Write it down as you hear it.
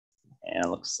And it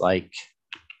looks like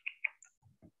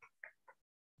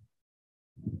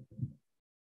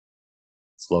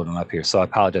it's loading up here. So I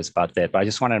apologize about that, but I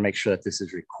just wanted to make sure that this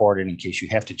is recorded in case you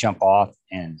have to jump off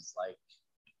and it's like,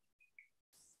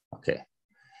 okay.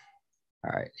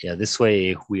 All right. Yeah, this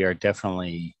way we are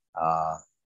definitely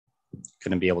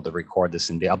going to be able to record this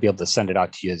and I'll be able to send it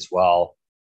out to you as well.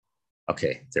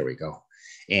 Okay, there we go.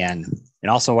 And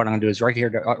also what I'm gonna do is right here,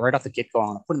 right off the get-go, I'm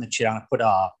gonna put in the chat, I'm gonna put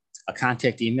a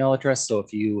contact email address. So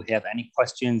if you have any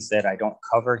questions that I don't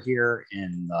cover here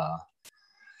in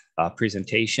the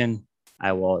presentation,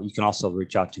 you can also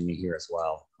reach out to me here as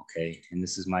well. Okay, and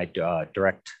this is my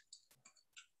direct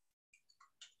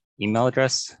email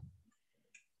address.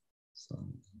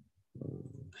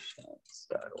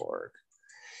 Solutions.org.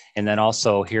 And then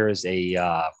also here is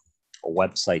a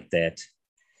website that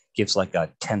gives like a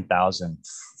 10,000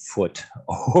 foot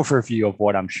overview of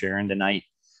what I'm sharing tonight.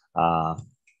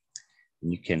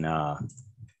 You can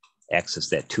access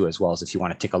that too, as well as if you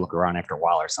want to take a look around after a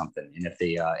while or something. And if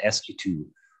they ask you to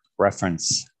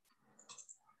reference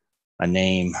a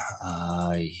name,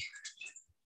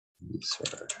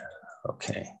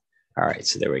 okay. All right,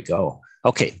 so there we go.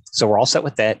 Okay, so we're all set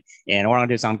with that. And what I'm gonna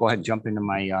do is I'm gonna go ahead and jump into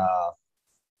my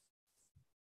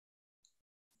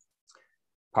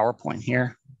PowerPoint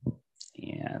here.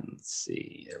 And let's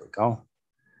see, there we go.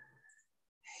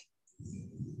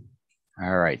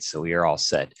 All right, so we are all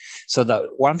set. So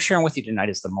what I'm sharing with you tonight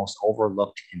is the most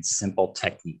overlooked and simple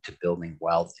technique to building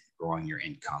wealth and growing your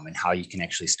income and how you can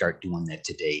actually start doing that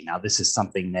today. Now, this is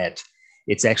something that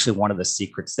it's actually one of the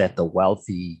secrets that the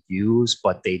wealthy use,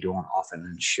 but they don't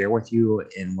often share with you.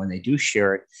 And when they do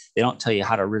share it, they don't tell you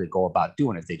how to really go about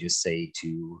doing it. They just say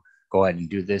to go ahead and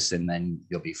do this and then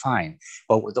you'll be fine.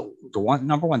 But the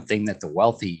number one thing that the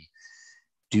wealthy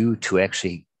do to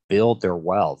actually build their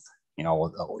wealth,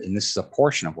 and this is a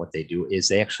portion of what they do, is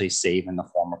they actually save in the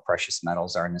form of precious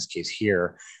metals, or in this case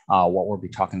here, what we'll be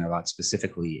talking about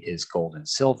specifically is gold and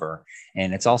silver.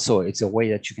 And it's a way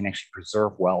that you can actually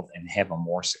preserve wealth and have a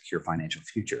more secure financial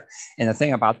future. And the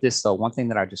thing about this, though, one thing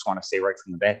that I just want to say right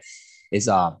from the bat is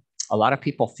a lot of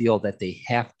people feel that they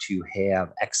have to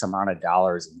have X amount of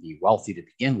dollars and be wealthy to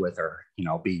begin with, or,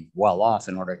 be well off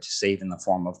in order to save in the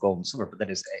form of gold and silver. But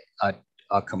that is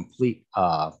a complete,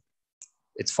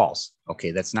 it's false.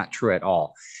 Okay, that's not true at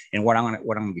all. And what I'm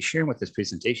going to be sharing with this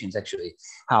presentation is actually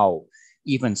how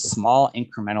even small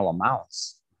incremental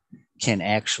amounts can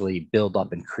actually build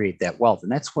up and create that wealth.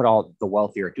 And that's what all the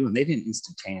wealthy are doing. They didn't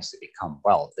instantaneously become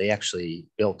wealth. They actually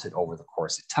built it over the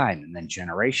course of time. And then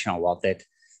generational wealth,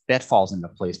 that falls into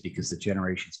place because the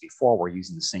generations before were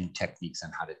using the same techniques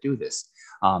on how to do this.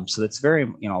 So that's very,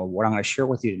 what I'm going to share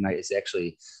with you tonight is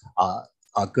actually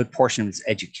a good portion of its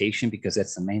education, because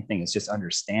that's the main thing, is just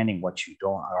understanding what you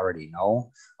don't already know.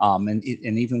 And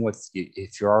even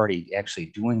if you're already actually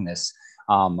doing this,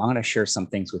 I'm going to share some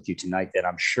things with you tonight that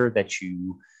I'm sure that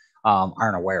you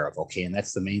aren't aware of. Okay. And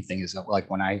that's the main thing, is like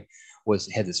when I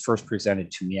had this first presented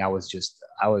to me, I was just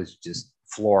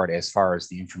floored as far as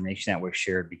the information that was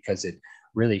shared, because it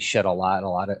really shed a lot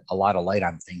of light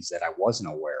on things that I wasn't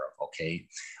aware of. Okay.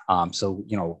 So,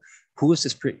 who is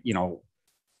this,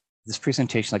 this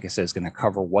presentation, like I said, is going to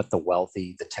cover what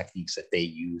the techniques that they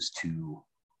use to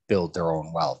build their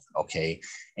own wealth. Okay.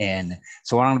 And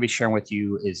so what I'm going to be sharing with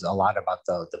you is a lot about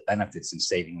the benefits in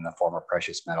saving in the form of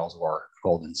precious metals or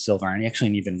gold and silver. And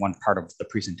actually, even one part of the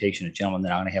presentation, a gentleman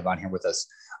that I'm going to have on here with us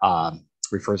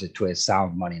refers it to as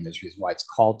sound money. And there's a reason why it's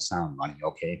called sound money.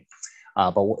 Okay.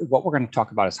 But what we're going to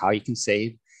talk about is how you can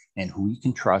save and who you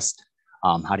can trust.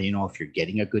 How do you know if you're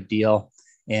getting a good deal?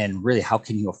 And really, how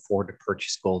can you afford to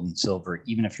purchase gold and silver,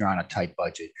 even if you're on a tight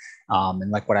budget?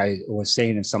 And like what I was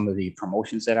saying in some of the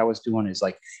promotions that I was doing is,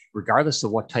 like, regardless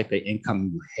of what type of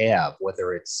income you have,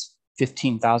 whether it's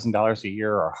 $15,000 a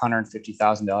year or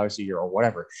 $150,000 a year or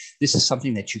whatever, this is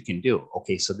something that you can do.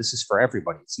 Okay, so this is for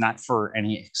everybody. It's not for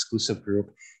any exclusive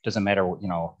group. Doesn't matter,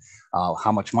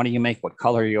 how much money you make, what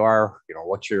color you are,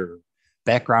 what your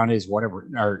background is, whatever.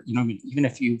 Or even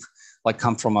if you've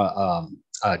come from a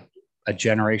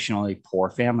generationally poor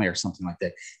family or something like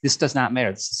that, this does not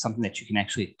matter. This is something that you can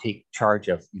actually take charge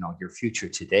of, your future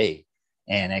today,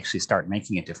 and actually start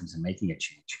making a difference and making a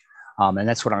change. And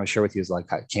that's what I'm going to share with you, is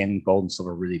can gold and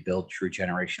silver really build true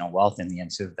generational wealth? And the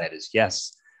answer to that is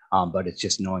yes. But it's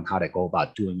just knowing how to go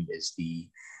about doing it is the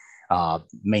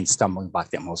main stumbling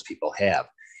block that most people have.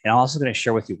 And I'm also going to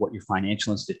share with you what your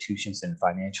financial institutions and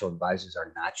financial advisors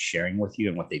are not sharing with you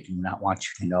and what they do not want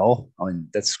you to know. I mean,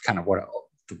 that's kind of what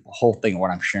the whole thing,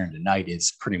 what I'm sharing tonight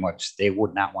is pretty much, they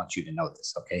would not want you to know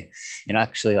this. Okay. And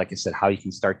actually, like I said, how you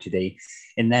can start today.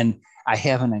 And then I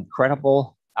have an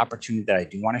incredible opportunity that I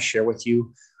do want to share with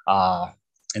you,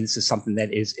 and this is something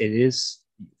that is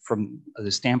from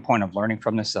the standpoint of learning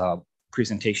from this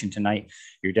presentation tonight,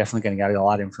 you're definitely going to get a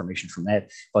lot of information from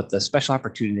that. But the special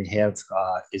opportunity they have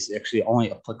is actually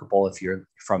only applicable if you're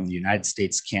from the United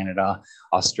States, Canada,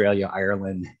 Australia,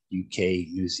 Ireland, UK,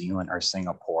 New Zealand, or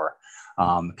Singapore,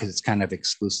 because it's kind of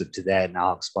exclusive to that. And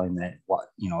I'll explain that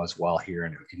as well here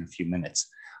in a few minutes.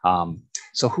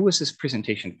 So who is this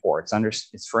presentation for?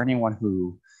 It's for anyone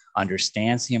who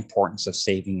understands the importance of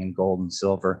saving in gold and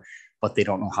silver, but they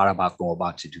don't know how to go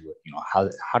about to do it.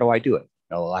 How do I do it?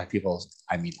 A lot of people,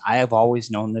 I have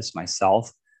always known this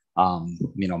myself.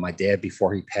 My dad,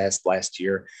 before he passed last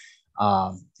year,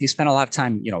 he spent a lot of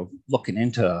time, looking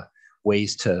into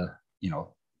ways to,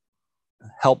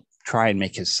 help try and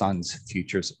make his son's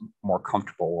futures more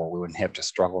comfortable, where we wouldn't have to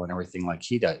struggle and everything like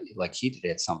he did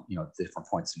at some, different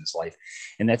points in his life.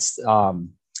 And that's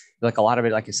like a lot of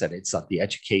it, like I said, it's the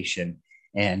education.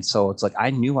 And so it's like, I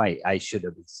knew I should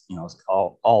have,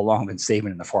 all along been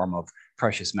saving in the form of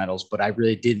precious metals, but I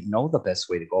really didn't know the best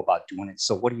way to go about doing it.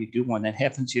 So what do you do when that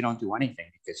happens? You don't do anything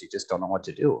because you just don't know what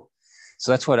to do.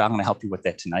 So that's what I'm going to help you with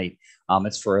that tonight.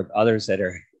 It's for others that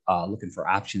are looking for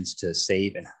options to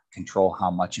save and control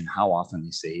how much and how often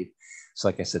they save. So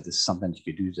like I said, this is something you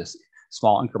could do just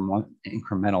small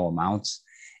incremental amounts,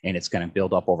 and it's going to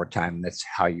build up over time. And that's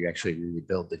how you actually really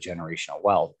build the generational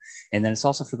wealth. And then it's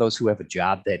also for those who have a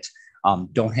job that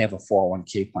don't have a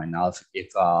 401k plan. Now,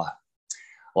 if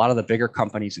a lot of the bigger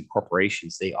companies and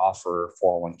corporations, they offer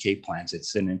 401k plans.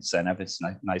 It's an incentive. It's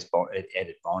a nice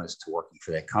added bonus to working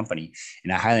for that company.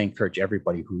 And I highly encourage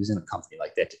everybody who's in a company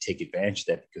like that to take advantage of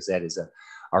that, because that is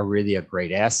really a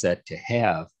great asset to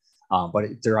have. But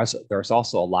there's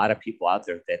also a lot of people out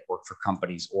there that work for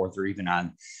companies, or they're even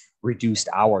on reduced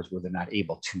hours where they're not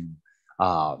able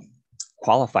to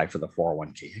qualify for the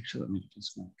 401k. Actually, let me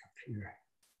just my computer.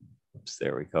 Oops,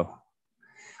 there we go.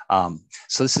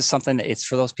 So this is something that it's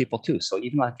for those people too. So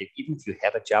even if you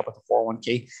have a job with a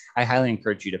 401k, I highly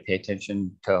encourage you to pay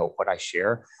attention to what I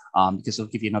share, because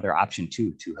it'll give you another option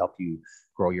too to help you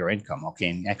grow your income. Okay,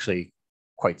 and actually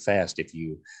quite fast if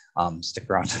you stick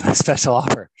around to my special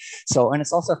offer. So, and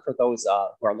it's also for those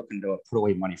who are looking to put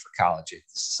away money for college.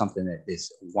 It's something that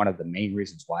is one of the main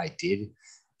reasons why I did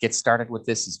get started with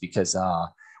this, is because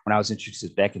when I was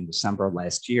interested back in December of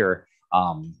last year,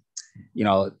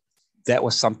 that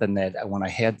was something that when I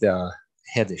had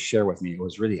to share with me, it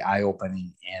was really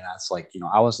eye-opening. And I was like,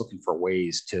 I was looking for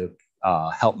ways to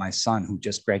help my son, who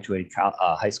just graduated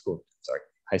high school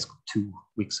 2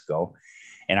 weeks ago.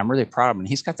 And I'm really proud of him. And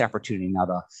he's got the opportunity now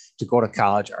to go to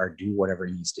college or do whatever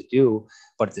he needs to do.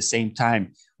 But at the same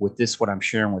time, with this, what I'm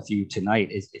sharing with you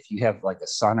tonight is, if you have like a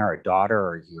son or a daughter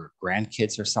or your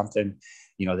grandkids or something,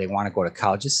 they want to go to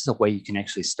college, this is a way you can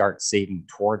actually start saving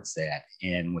towards that.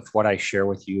 And with what I share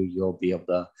with you, you'll be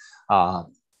able to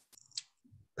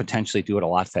potentially do it a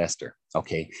lot faster.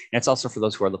 Okay. And it's also for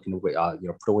those who are looking to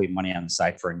put away money on the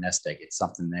side for a nest egg. It's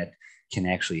something that can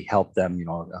actually help them,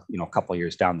 a couple of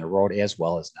years down the road, as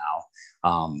well as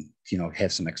now,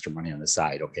 have some extra money on the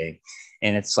side. Okay.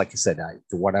 And it's like I said,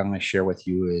 what I'm going to share with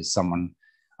you is someone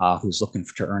who's looking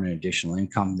to earn an additional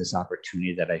income. This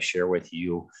opportunity that I share with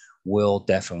you will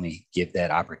definitely give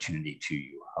that opportunity to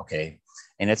you. Okay.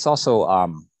 And it's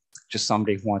also just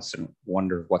somebody who wants to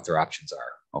wonder what their options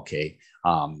are. Okay.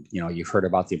 You've heard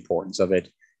about the importance of it,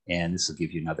 and this will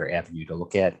give you another avenue to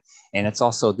look at. And it's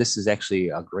also, this is actually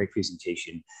a great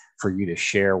presentation for you to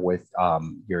share with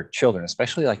your children,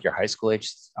 especially like your high school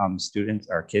age students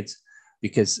or kids,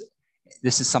 because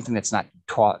this is something that's not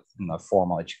taught in the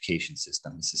formal education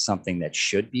system. This is something that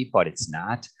should be, but it's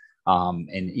not.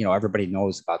 And everybody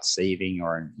knows about saving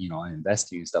or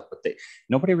investing and stuff, but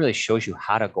nobody really shows you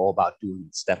how to go about doing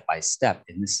it step by step.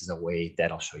 And this is a way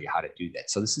that'll show you how to do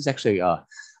that. So this is actually a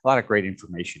lot of great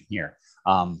information here.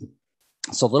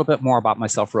 So a little bit more about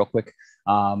myself real quick.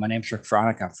 My name's Rick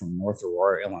Fronick. I'm from North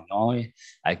Aurora, Illinois.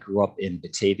 I grew up in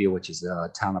Batavia, which is a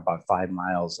town about 5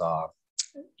 miles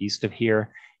east of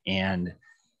here. And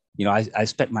I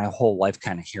spent my whole life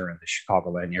kind of here in the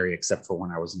Chicagoland area, except for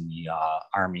when I was in the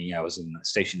Army. I was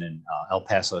stationed in El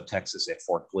Paso, Texas at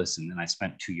Fort Bliss, and then I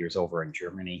spent 2 years over in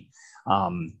Germany.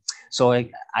 So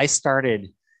I started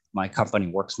my company,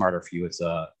 Work Smarter for You.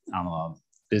 I'm a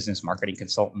business marketing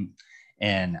consultant,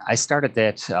 and I started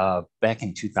that back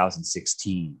in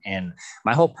 2016. And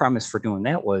my whole premise for doing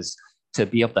that was to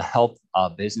be able to help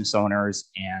business owners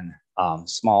and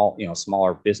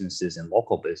smaller businesses and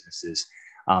local businesses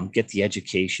get the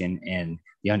education and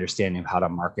the understanding of how to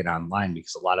market online,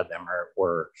 because a lot of them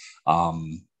are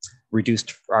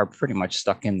pretty much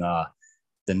stuck in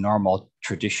the normal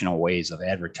traditional ways of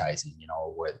advertising, you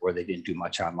know, where they didn't do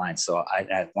much online. So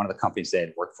at one of the companies that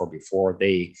I worked for before,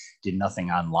 they did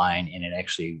nothing online, and it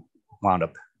actually wound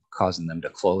up causing them to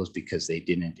close because they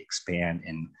didn't expand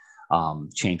and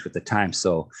change with the time.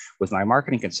 So with my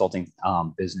marketing consulting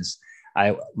business,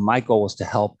 my goal was to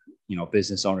help, you know,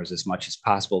 business owners as much as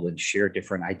possible and share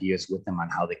different ideas with them on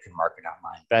how they can market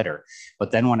online better.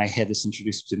 But then when I had this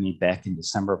introduced to me back in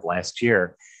December of last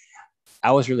year,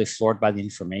 I was really floored by the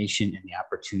information and the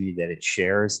opportunity that it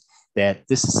shares, that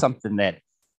this is something that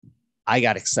I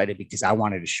got excited because I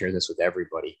wanted to share this with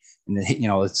everybody. And then, you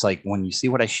know, it's like when you see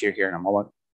what I share here, and I'm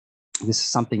all, this is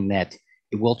something that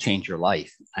it will change your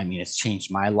life. I mean, it's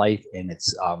changed my life, and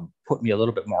it's put me a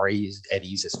little bit more at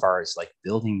ease as far as like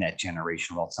building that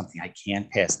generational wealth, something I can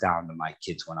pass down to my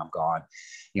kids when I'm gone,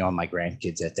 you know, and my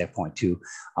grandkids at that point too.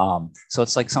 So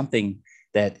it's like something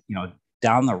that, you know,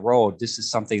 down the road, this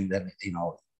is something that, you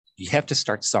know, you have to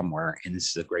start somewhere, and this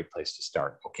is a great place to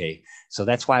start. Okay. So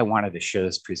that's why I wanted to share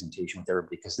this presentation with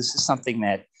everybody, because this is something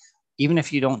that even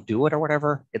if you don't do it or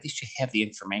whatever, at least you have the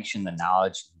information, the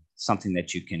knowledge, something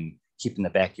that you can keep in the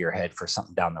back of your head for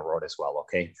something down the road as well.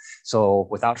 Okay. So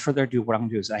without further ado, what I'm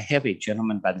gonna do is I have a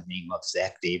gentleman by the name of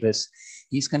Zach Davis.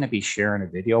 He's going to be sharing a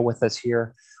video with us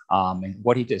here. And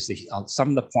what he does, some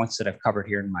of the points that I've covered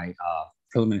here in my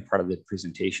preliminary part of the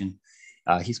presentation,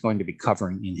 he's going to be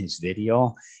covering in his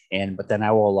video. But then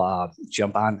I will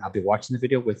jump on, I'll be watching the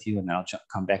video with you, and then I'll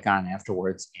come back on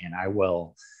afterwards, and I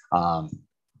will,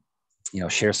 you know,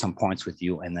 share some points with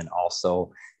you. And then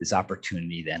also this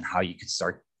opportunity, then how you could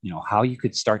start, you know, how you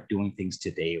could start doing things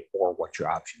today, or what your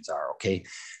options are. Okay.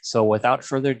 So without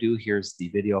further ado, here's the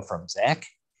video from Zach,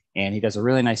 and he does a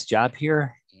really nice job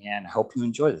here, and I hope you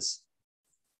enjoy this.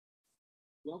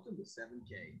 Welcome to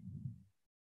 7K.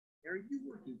 Are you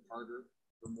working harder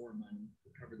for more money to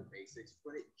cover the basics,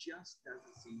 but it just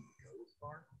doesn't seem to go as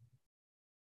far?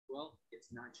 Well, it's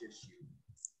not just you.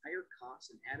 Higher costs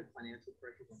and added financial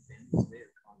pressures on families today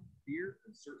are causing fear,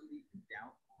 uncertainty, and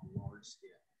doubt on a large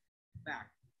scale. In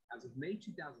fact, as of May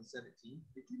 2017,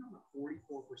 did you know that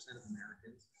 44% of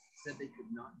Americans said they could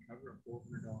not cover a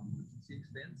 $400 emergency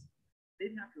expense?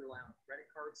 They'd have to rely on a credit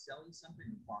card, selling something,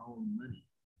 and borrowing money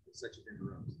if such event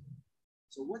arose.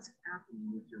 So what's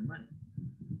happening with your money?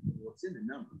 Well, it's in the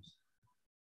numbers.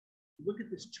 Look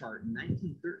at this chart. In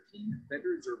 1913, the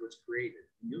Federal Reserve was created,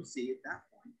 and you'll see at that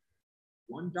point,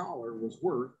 $1 was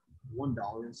worth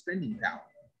 $1 in spending power.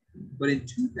 But in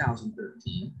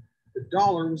 2013, the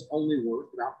dollar was only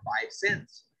worth about 5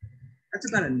 cents. That's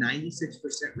about a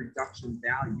 96% reduction in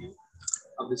value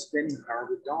of the spending power of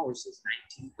the dollar since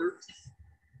 1913.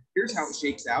 Here's how it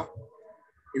shakes out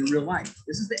in real life.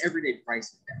 This is the everyday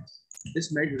price index.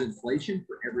 This measures inflation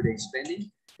for everyday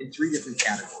spending in 3 different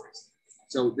categories.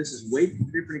 So this is weighted for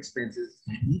different expenses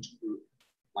in each group,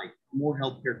 like more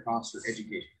healthcare costs or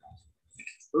education costs.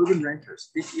 Urban renters,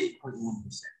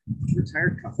 58.1%.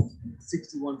 Retired couples,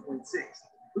 61.6%.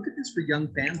 Look at this for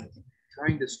young families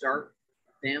trying to start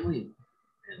a family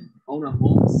and own a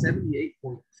home,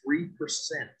 78.3%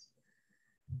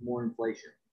 more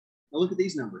inflation. Now look at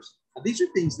these numbers. Now, these are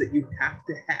things that you have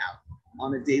to have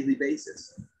on a daily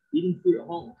basis. Eating food at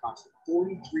home costs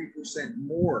 43%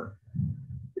 more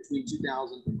between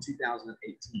 2000 and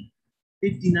 2018.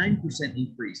 59%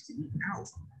 increase to eat out.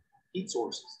 Heat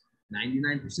sources,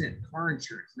 99%. Car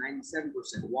insurance,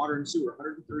 97%. Water and sewer,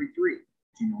 133.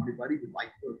 Do you know anybody who'd like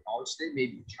to go to college today?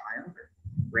 Maybe a child or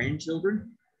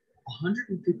grandchildren?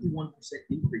 151%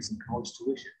 increase in college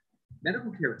tuition.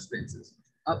 Medical care expenses,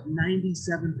 up 97%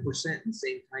 in the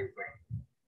same time frame.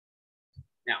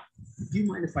 Now, do you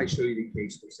mind if I show you the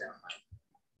case for sound money?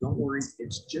 Don't worry,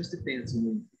 it's just a fancy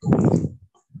name for gold.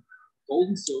 Gold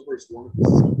and silver is one of the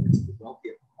secrets the wealthy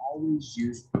have always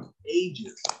used for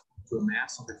ages to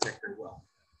amass and protect their wealth.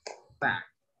 In fact,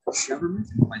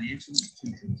 governments and financial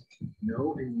institutions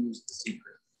know and use the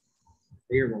secret.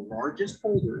 They are the largest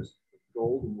holders of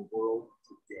gold in the world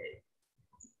today.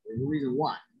 And the reason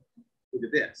why, look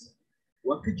at this.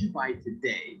 What could you buy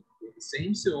today with the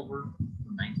same silver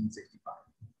from 1965?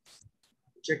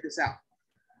 Check this out.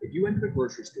 If you went to the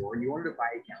grocery store and you wanted to buy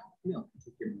a gallon of milk, you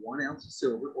took in 1 ounce of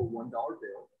silver or $1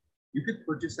 bill, you could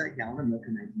purchase that gallon of milk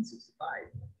in 1965.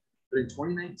 But in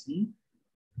 2019,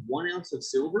 1 ounce of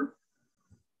silver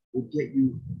would get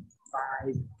you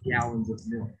 5 gallons of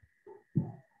milk.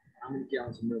 How many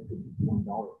gallons of milk would $1?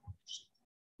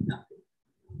 Nothing.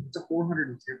 It's a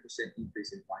 410%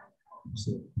 increase in buying power of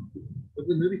silver. Look at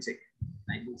the movie ticket.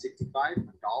 1965, $1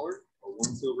 or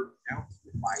 1 silver ounce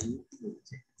would buy you a movie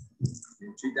ticket.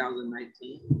 In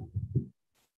 2019,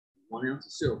 1 ounce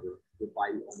of silver would buy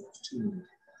you almost 2 movie tickets.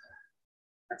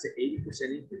 That's an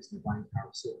 80% increase in the buying power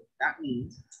of silver. That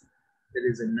means that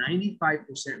is a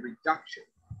 95% reduction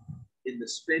in the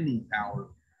spending power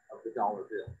of the dollar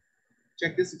bill.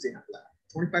 Check this example out.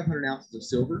 2,500 ounces of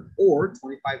silver or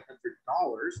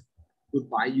 $2,500 would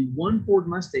buy you one Ford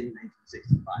Mustang in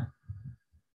 1965.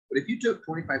 But if you took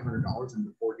 $2,500 into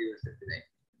the Ford dealership today,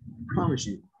 I promise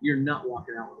you, you're not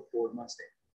walking out with a Ford Mustang.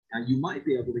 Now, you might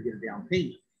be able to get a down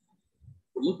payment.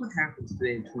 But look what happens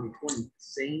today in 2020, the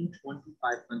same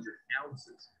 2,500 ounces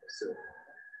of silver.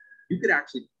 You could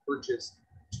actually purchase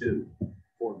 2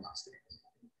 Ford Mustangs.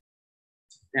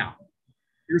 Now,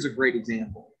 here's a great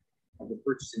example of the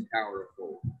purchasing power of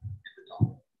gold and the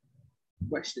dollar. The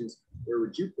question is, where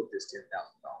would you put this $10,000 in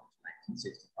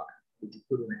 1965? Would you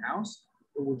put it in a house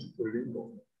or would you put it in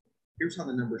gold? Here's how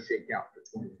the numbers shake out for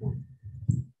 2020.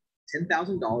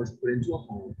 $10,000 put into a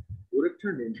home would have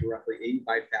turned into roughly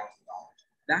 $85,000.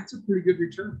 That's a pretty good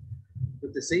return.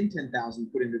 But the same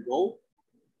 $10,000 put into gold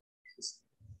is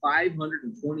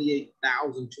 $528,251.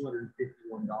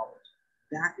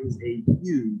 That is a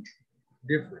huge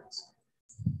difference.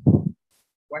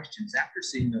 Questions after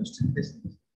seeing those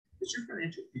statistics. Is your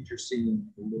financial future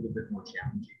seeming a little bit more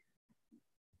challenging?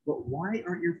 But why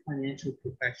aren't your financial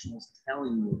professionals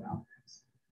telling you about this?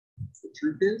 The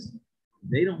truth is,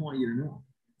 they don't want you to know.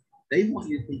 They want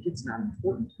you to think it's not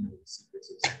important to know the secrets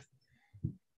of success.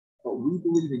 But we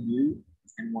believe in you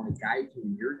and want to guide you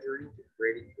in your journey to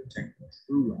creating and protecting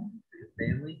true wealth for your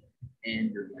family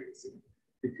and your legacy,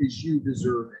 because you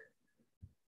deserve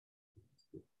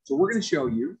it. So we're going to show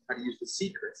you how to use the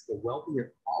secrets the wealthy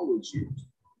have always used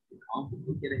to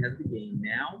confidently get ahead of the game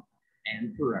now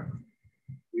and forever.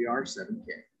 We are 7K.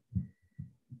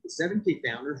 The 7K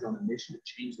founders are on a mission to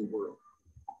change the world.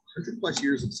 100 plus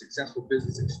years of successful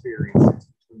business experience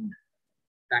between them.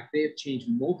 In fact, they have changed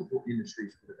multiple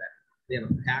industries for the better. They have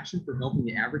a passion for helping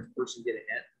the average person get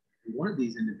ahead. And one of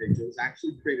these individuals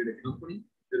actually created a company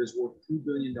that is worth $2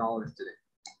 billion today.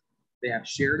 They have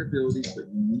shared abilities but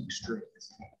unique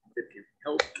strengths that can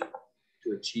help you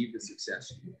to achieve the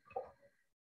success you want.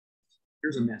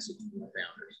 Here's a message from the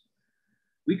founders.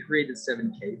 We created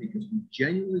 7K because we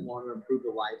genuinely want to improve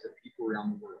the lives of people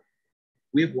around the world.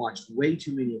 We have watched way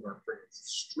too many of our friends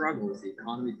struggle as the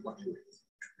economy fluctuates.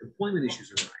 Employment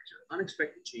issues arise, or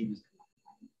unexpected changes.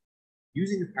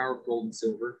 Using the power of gold and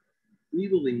silver, we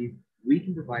believe we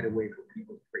can provide a way for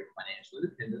people to create financial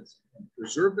independence,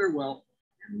 preserve their wealth,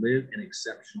 and live an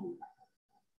exceptional life.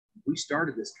 We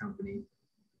started this company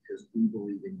because we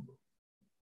believe in you.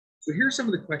 So here are some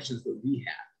of the questions that we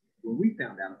had when we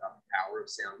found out about the power of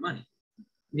sound money.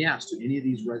 We asked, do any of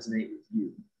these resonate with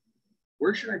you?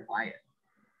 Where should I buy it?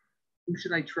 Who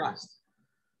should I trust?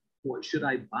 What should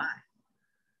I buy?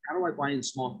 How do I buy in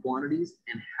small quantities?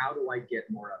 And how do I get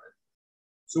more of it?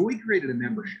 So we created a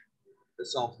membership that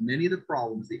solves many of the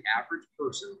problems the average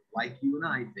person like you and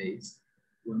I face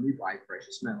when we buy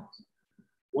precious metals.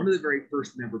 One of the very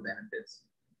first member benefits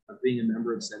of being a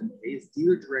member of 7K is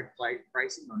dealer direct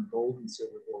pricing on gold and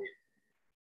silver bullion.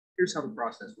 Here's how the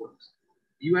process works.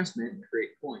 The U.S. Mint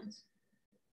create coins.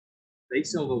 They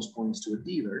sell those coins to a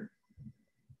dealer,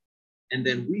 and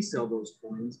then we sell those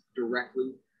coins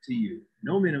directly to you.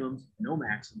 No minimums, no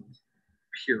maximums,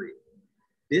 period.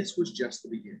 This was just the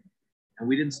beginning, and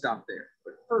we didn't stop there.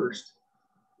 But first,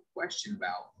 the question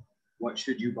about what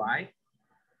should you buy?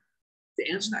 To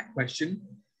answer that question,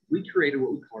 we created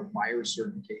what we call our buyer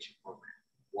certification program.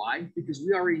 Why? Because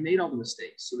we already made all the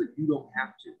mistakes so that you don't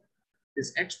have to.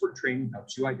 This expert training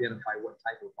helps you identify what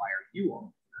type of buyer you are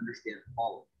and understand the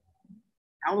following.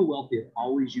 How the wealthy have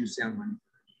always used sound money.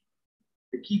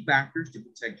 The key factors to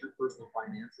protect your personal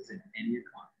finances in any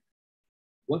economy.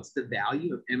 What's the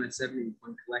value of MS-70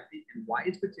 coin collecting and why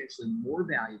it's potentially more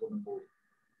valuable than bullion?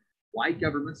 Why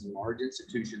governments and large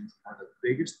institutions are the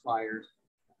biggest buyers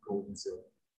of gold and silver.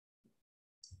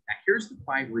 Now, here's the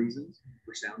 5 reasons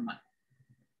for sound money.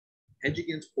 Hedge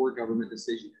against poor government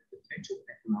decisions and potential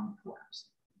economic collapse.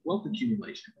 Wealth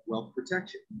accumulation, wealth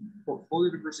protection,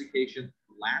 portfolio diversification,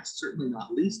 last, certainly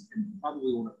not least, and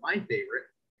probably one of my favorite,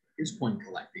 is coin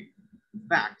collecting. In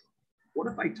fact, what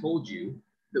if I told you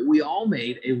that we all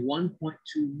made a $1.2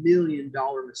 million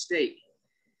mistake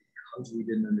because we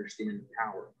didn't understand the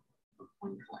power of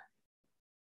coin collecting?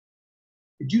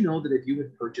 Did you know that if you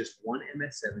had purchased one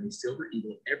MS-70 Silver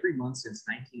Eagle every month since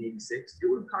 1986, it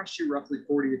would have cost you roughly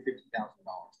 $40,000 to $50,000?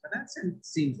 Now that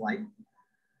seems like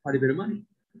quite a bit of money,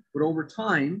 but over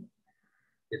time,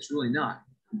 it's really not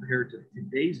compared to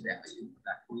today's value of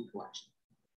that coin collection.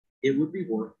 It would be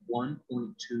worth $1.2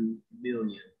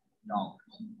 million.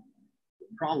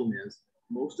 The problem is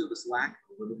most of us lack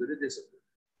a little bit of discipline.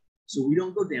 So we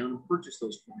don't go down and purchase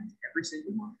those coins every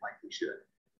single month like we should.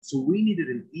 So we needed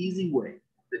an easy way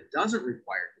that doesn't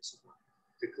require discipline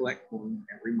to collect coins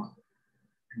every month.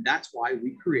 And that's why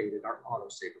we created our Auto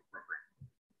Saver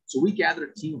program. So we gathered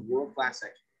a team of world-class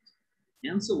experts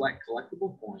and select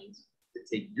collectible coins to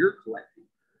take your collecting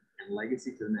and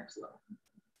legacy to the next level.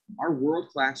 Our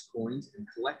world-class coins and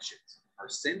collections are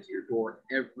sent to your door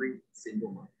every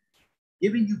single month,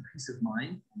 giving you peace of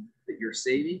mind that your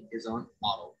saving is on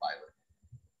autopilot.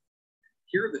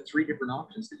 Here are the 3 different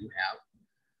options that you have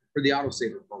for the Auto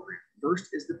Saver program. First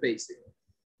is the basic.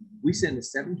 We send a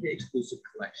 7K exclusive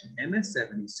collection,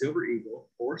 MS70 Silver Eagle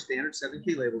or standard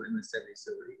 7K label MS70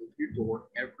 Silver Eagle to your door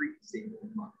every single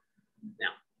month.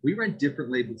 Now, we run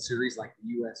different labeled series like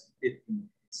the US 50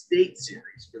 State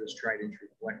Series for this tried and true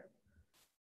collectible.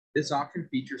 This option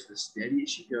features the steady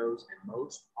as she goes and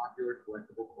most popular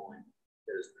collectible coin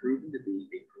that has proven to be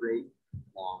a great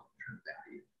long-term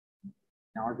value.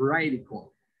 Now, our variety coin.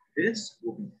 This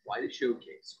will be quite a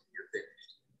showcase when you're finished.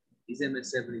 These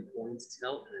MS70 coins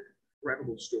tell an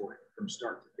incredible story from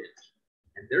start to finish,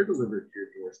 and they're delivered to your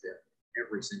doorstep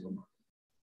every single month.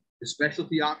 The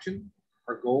specialty option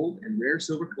are gold and rare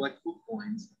silver collectible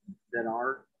coins that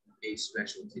are a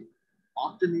specialty.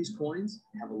 Often these coins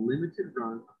have a limited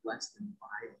run of less than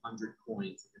 500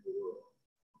 coins in the world.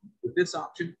 With this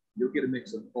option, you'll get a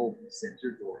mix of both sent to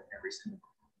your door every single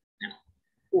month. Now,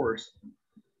 of course,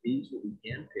 these will be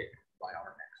handpicked by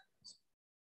our experts.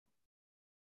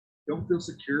 Don't feel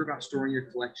secure about storing your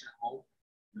collection at home?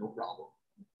 No problem.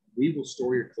 We will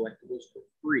store your collectibles for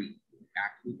free if you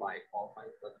actively buy a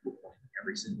qualified collectible coin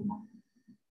every single month.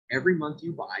 Every month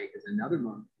you buy is another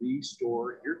month we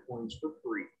store your coins for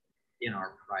free in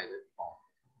our private vault.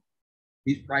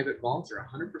 These private vaults are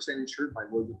 100% insured by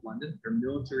Lloyd's of London. They're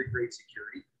military grade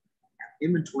security,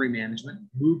 inventory management,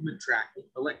 movement tracking,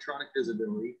 electronic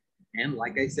visibility, and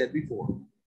like I said before,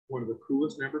 one of the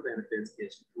coolest member benefits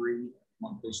is free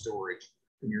monthly storage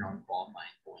when you're on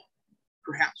qualifying coin.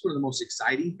 Perhaps one of the most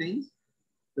exciting things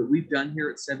that we've done here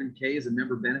at 7K as a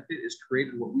member benefit is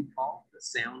created what we call the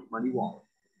Sound Money Wallet.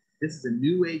 This is a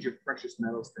new age of precious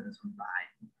metals that is on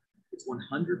buy. It's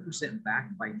 100%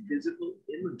 backed by physical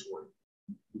inventory.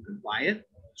 You can buy it,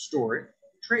 store it,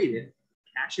 trade it,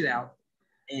 cash it out,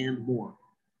 and more.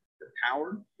 The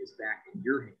power is back in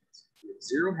your hands with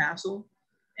zero hassle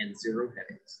and zero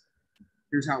headaches.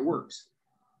 Here's how it works.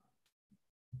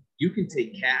 You can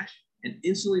take cash and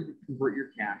instantly convert your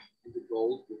cash into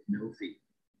gold with no fee.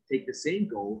 Take the same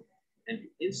gold and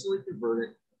instantly convert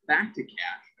it back to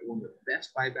cash at one of the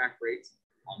best buyback rates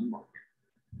on the market.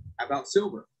 How about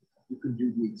silver? You can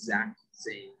do the exact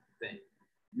same thing.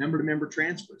 Member-to-member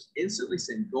transfers. Instantly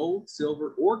send gold,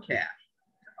 silver, or cash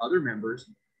to other members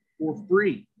for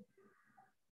free.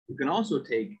 You can also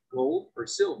take gold or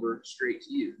silver straight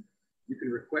to you. You can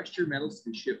request your metals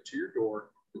to be shipped to your door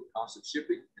with the cost of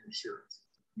shipping and insurance.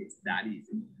 It's that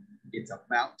easy. It's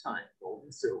about time gold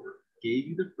and silver gave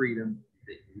you the freedom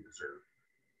that you deserve.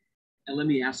 And let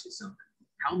me ask you something.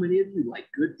 How many of you like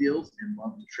good deals and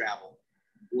love to travel?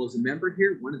 Well, as a member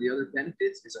here, one of the other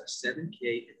benefits is our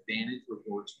 7K Advantage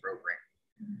Rewards program.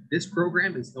 This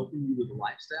program is helping you with a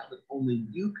lifestyle that only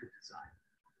you could design.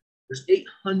 There's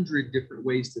 800 different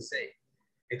ways to save.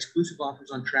 Exclusive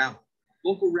offers on travel,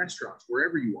 local restaurants,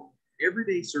 wherever you are,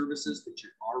 everyday services that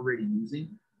you're already using,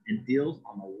 and deals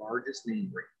on the largest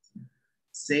name brands.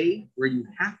 Save where you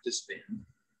have to spend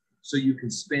so you can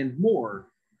spend more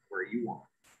where you want.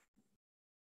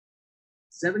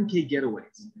 7K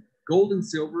getaways. Gold and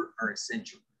silver are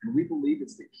essential, and we believe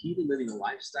it's the key to living a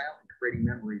lifestyle and creating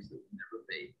memories that will never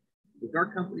fade. With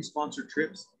our company-sponsored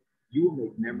trips, you will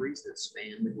make memories that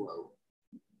span the globe.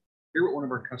 Hear what one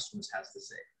of our customers has to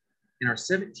say. In our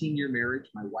 17-year marriage,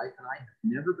 my wife and I have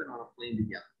never been on a plane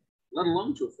together, let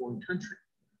alone to a foreign country.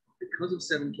 Because of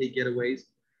 7K getaways,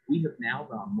 we have now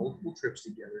been on multiple trips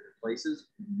together to places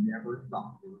we never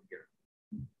thought we would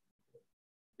go.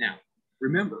 Now,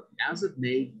 remember, as of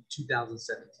May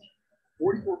 2017,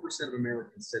 44% of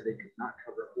Americans said they could not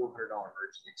cover a $400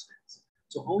 emergency expense.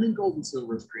 So owning gold and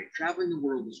silver is great. Traveling the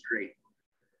world is great.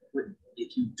 But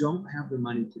if you don't have the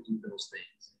money to do those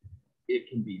things, it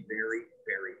can be very,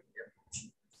 very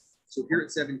difficult. So here at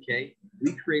 7K,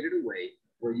 we created a way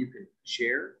where you can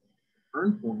share,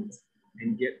 earn points,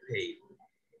 and get paid.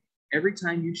 Every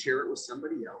time you share it with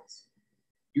somebody else,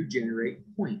 you generate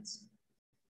points.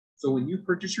 So when you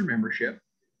purchase your membership,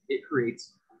 it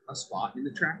creates a spot in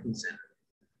the tracking center.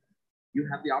 You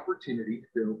have the opportunity to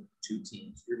build 2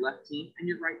 teams, your left team and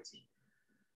your right team.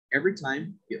 Every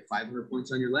time you get 500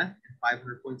 points on your left and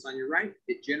 500 points on your right,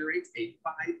 it generates a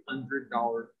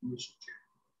 $500 commission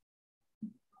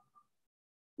check.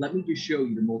 Let me just show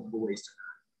you the multiple ways to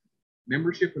earn.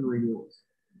 Membership and renewals,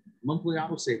 monthly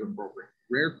auto saver program,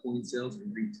 rare coin sales,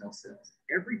 and retail sales.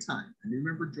 Every time a new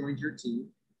member joins your team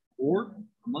or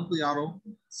a monthly auto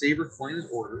saver coin is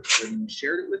ordered, whether you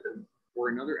shared it with them or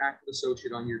another active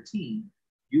associate on your team,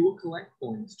 you will collect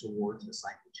coins towards the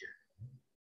cycle chair.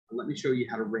 And let me show you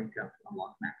how to rank up to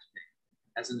unlock max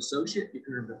pay. As an associate, you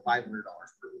can earn up to $500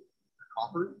 per week. For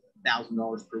copper,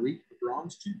 $1,000 per week. For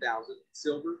bronze, $2,000.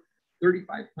 Silver,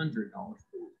 $3,500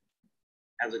 per week.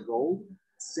 As a gold,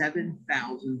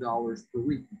 $7,000 per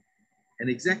week. An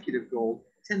executive gold,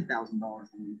 $10,000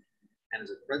 a week. And as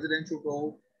a presidential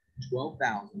gold,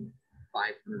 $12,500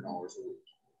 a week.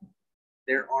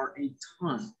 There are a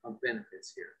ton of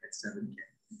benefits here at 7K.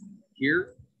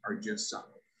 Here are just some.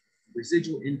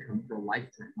 Residual income for a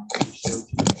lifetime. I showed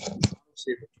you the auto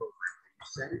saver program. You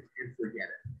set it and forget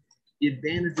it. The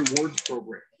Advantage Rewards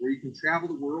program, where you can travel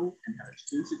the world and have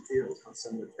exclusive deals on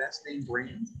some of the best name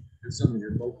brands and some of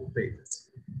your local favorites.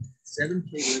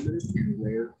 7K limited and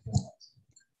rare formats.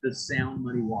 The Sound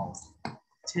Money Wallet.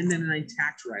 1099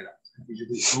 tax write-ups because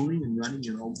you'll be owning and running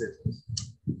your own business.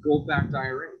 Gold-backed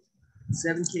IRAs.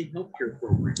 7K healthcare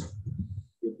program.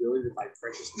 The ability to buy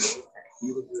precious metals at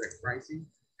dealer direct pricing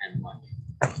and much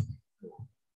more.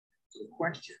 So the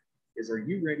question is, are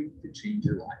you ready to change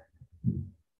your life?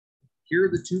 Here are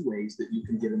the two ways that you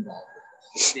can get involved with us: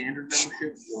 the standard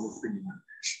membership or the premium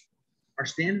membership. Our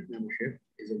standard membership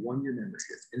is a one-year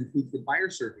membership. It includes the buyer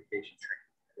certification training,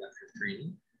 collector's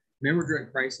training, member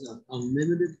direct pricing on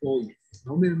unlimited volume,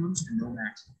 no minimums and no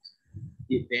maximums.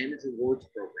 The Advantage Rewards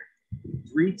program,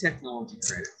 3 technology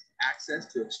credits, access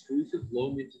to exclusive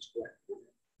low mintage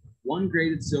collectibles, 1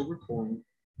 graded silver coin,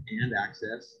 and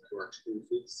access to our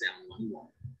exclusive Sound Money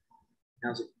Wallet.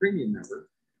 Now, as a premium member,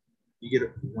 you get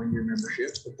a 1-year membership,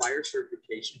 the buyer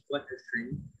certification, collector's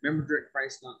training, member direct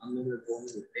pricing on unlimited volume,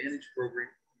 Advantage program.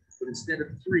 But instead of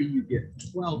 3, you get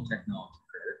 12 technology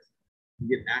credits. You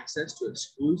get access to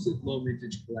exclusive low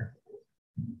mintage collectibles.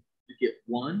 You get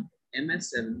 1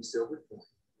 MS-70 silver coin,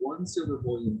 1 silver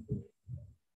bullion coin,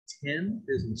 10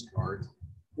 business cards,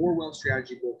 4 wealth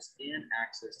strategy books, and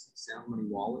access to the Sound Money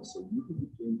Wallet, so you can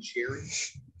begin sharing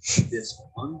this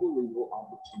unbelievable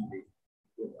opportunity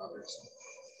with others.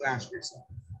 So ask yourself,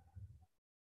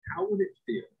 how would it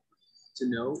feel to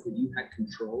know that you had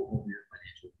control over your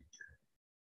financial future?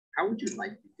 How would your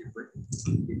life be different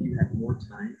if you had more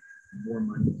time and more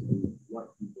money to do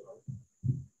what you love?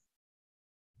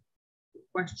 The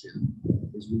question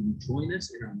is, will you join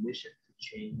us in our mission to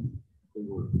change the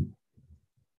world?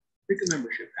 Pick a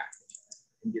membership package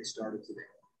and get started today.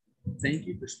 Thank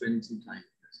you for spending some time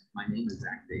with us. My name is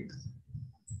Zach Davis.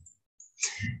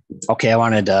 Okay, I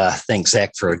wanted to thank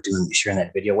Zach for sharing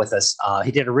that video with us.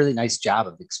 He did a really nice job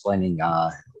of explaining,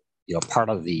 part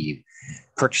of the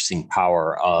purchasing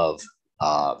power of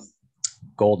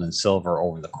gold and silver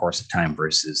over the course of time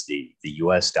versus the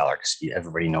U.S. dollar. Because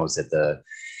everybody knows that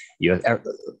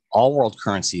all world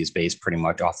currency is based pretty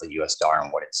much off the U.S. dollar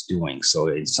and what it's doing. So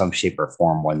in some shape or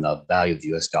form, when the value of the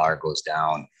U.S. dollar goes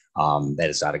down, that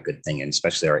is not a good thing. And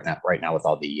especially right now with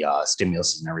all the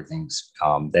stimulus and everything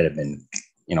that have been,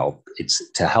 it's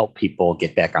to help people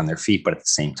get back on their feet, but at the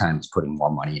same time, it's putting more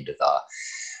money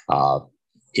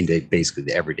into basically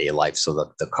the everyday life. So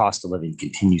the cost of living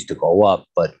continues to go up,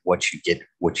 but what you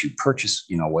purchase,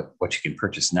 what you can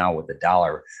purchase now with the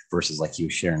dollar versus like you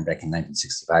were sharing back in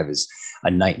 1965 is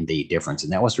a night and day difference.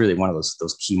 And that was really one of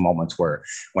those key moments where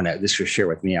when this was shared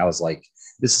with me, I was like,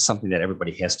 this is something that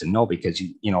everybody has to know, because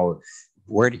you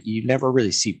never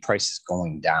really see prices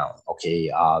going down. Okay.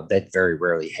 That very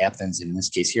rarely happens. In this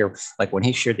case here, like when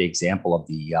he shared the example of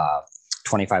the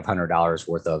 $2,500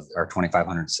 worth of, or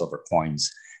 2,500 silver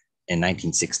coins in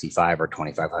 1965, or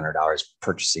 $2,500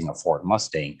 purchasing a Ford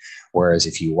Mustang. Whereas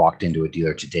if you walked into a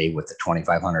dealer today with the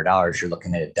 $2,500, you're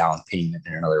looking at a down payment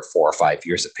and another 4 or 5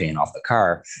 years of paying off the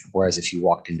car. Whereas if you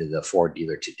walked into the Ford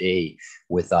dealer today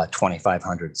with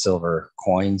 2,500 silver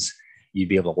coins, you'd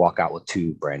be able to walk out with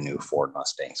 2 brand new Ford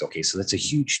Mustangs. Okay, so that's a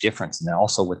huge difference. And then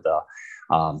also with the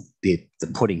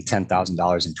putting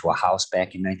 $10,000 into a house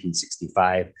back in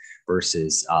 1965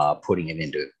 versus putting it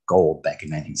into gold back in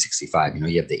 1965.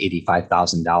 You have the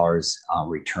 $85,000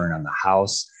 return on the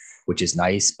house, which is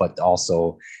nice, but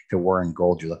also if it were in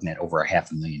gold, you're looking at over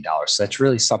 $500,000. So that's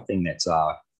really something that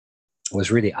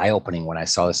was really eye-opening when I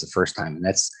saw this the first time. And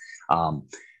that's,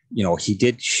 he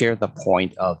did share the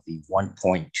point of the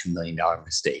 $1.2 million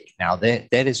mistake. Now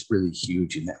that is really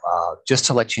huge. And just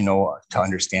to let you know, to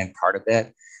understand part of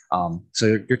that.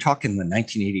 So you're talking the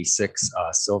 1986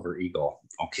 Silver Eagle.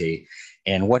 Okay.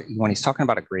 And when he's talking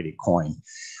about a graded coin,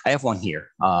 I have one here.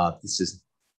 This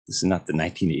This is not the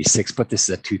 1986, but this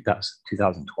is a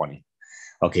 2020.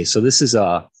 Okay, so this is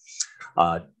a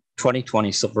 2020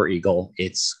 Silver Eagle.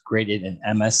 It's graded in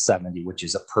MS70, which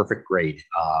is a perfect grade.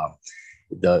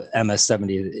 The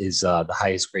MS70 is the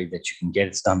highest grade that you can get.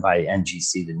 It's done by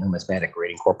NGC, the Numismatic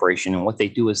Grading Corporation. And what they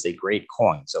do is they grade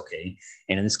coins, okay?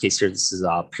 And in this case here, this is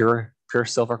a pure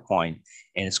silver coin,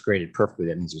 and it's graded perfectly.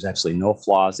 That means there's absolutely no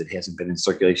flaws. It hasn't been in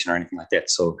circulation or anything like that.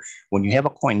 So when you have a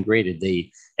coin graded,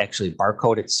 they actually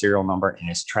barcode its serial number, and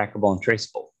it's trackable and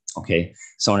traceable. Okay,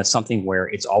 so it's something where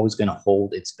it's always going to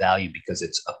hold its value because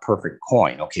it's a perfect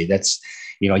coin. Okay, that's,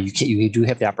 you do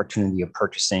have the opportunity of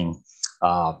purchasing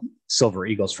Silver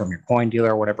Eagles from your coin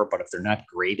dealer or whatever, but if they're not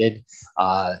graded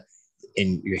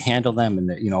and you handle them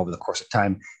and over the course of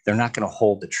time, they're not going to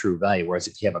hold the true value. Whereas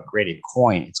if you have a graded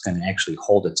coin, it's going to actually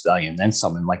hold its value. And then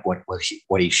something like what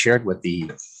he shared with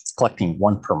the collecting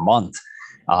one per month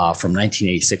from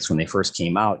 1986 when they first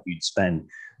came out, you'd spend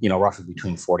roughly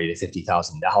between $40,000 to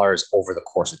 $50,000 over the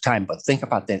course of time. But think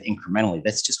about that incrementally.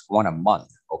 That's just one a month.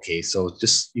 Okay, so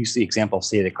just use the example.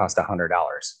 Say they cost $100.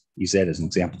 Use that as an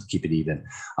example to keep it even.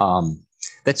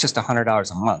 That's just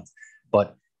 $100 a month.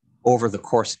 But over the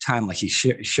course of time, like he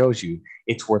shows you,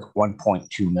 it's worth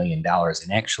 $1.2 million.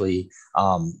 And actually,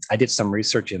 I did some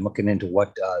research and looking into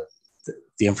what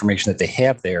the information that they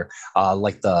have there,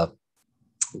 like the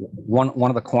one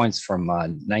of the coins from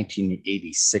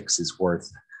 1986 is worth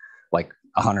like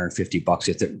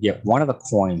 $150. Yet one of the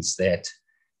coins that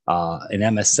an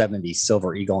MS70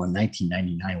 Silver Eagle in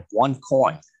 1999, one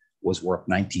coin was worth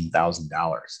 $19,000.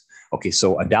 Okay,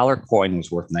 so a dollar coin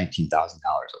was worth $19,000.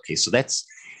 Okay, so that's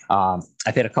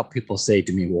I've had a couple people say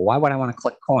to me, well, why would I want to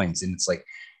collect coins? And it's like,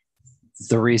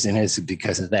 the reason is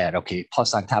because of that. Okay,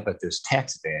 plus on top of it, there's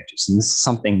tax advantages. And this is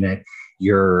something that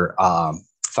your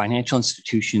financial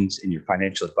institutions and your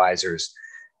financial advisors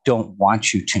don't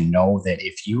want you to know, that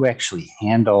if you actually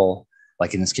handle,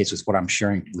 like in this case with what I'm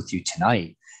sharing with you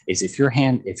tonight, is if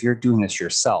you're doing this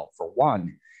yourself, for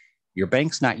one, your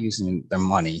bank's not using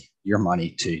your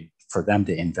money for them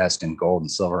to invest in gold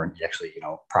and silver and actually,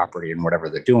 property and whatever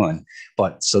they're doing.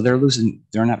 But so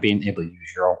they're not being able to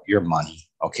use your money.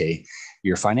 Okay.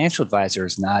 Your financial advisor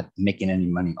is not making any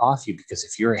money off you, because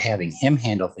if you're having him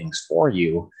handle things for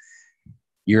you,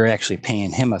 you're actually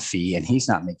paying him a fee and he's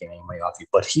not making any money off you,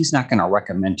 but he's not going to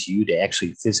recommend to you to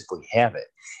actually physically have it.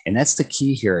 And that's the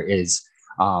key here is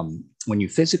when you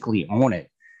physically own it,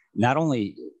 not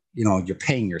only, you're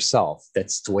paying yourself.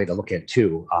 That's the way to look at it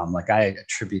too. Like I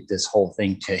attribute this whole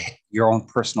thing to your own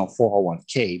personal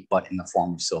 401k, but in the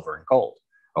form of silver and gold.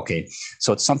 Okay.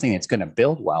 So it's something that's going to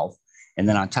build wealth. And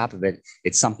then on top of it,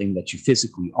 it's something that you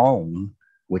physically own,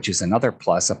 which is another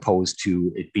plus, opposed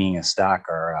to it being a stock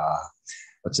or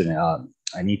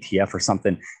an ETF or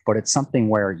something. But it's something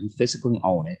where you physically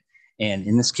own it. And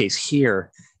in this case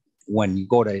here, when you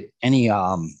go to any,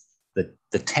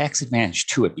 the tax advantage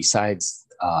to it, besides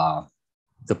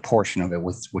the portion of it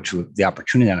which the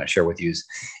opportunity I'm going to share with you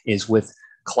is with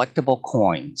collectible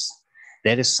coins.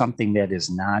 That is something that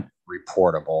is not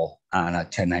reportable on a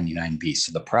 1099-B.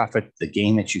 So the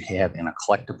gain that you have in a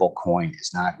collectible coin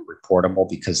is not reportable,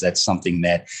 because that's something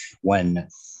that when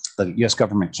the U.S.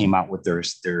 government came out with their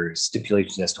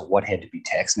stipulations as to what had to be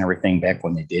taxed and everything back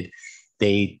when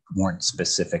they weren't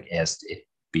specific as to it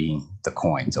being the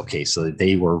coins. Okay, so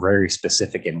they were very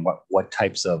specific in what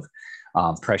types of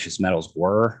precious metals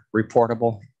were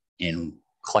reportable and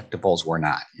collectibles were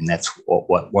not. And that's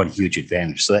what one huge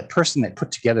advantage. So that person that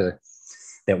put together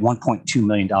that $1.2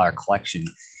 million collection,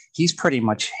 he's pretty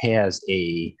much has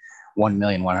a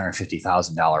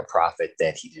 $1,150,000 profit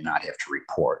that he did not have to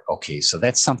report. Okay, so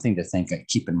that's something to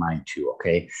keep in mind too.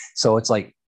 Okay, so it's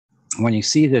like when you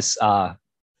see this,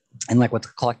 and like with the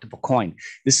collectible coin,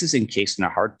 this is encased in a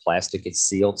hard plastic. It's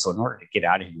sealed, so in order to get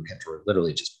out of it, you have to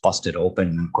literally just bust it open.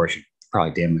 And of course, you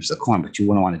probably damage the coin, but you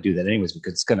wouldn't want to do that anyways,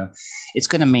 because it's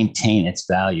gonna maintain its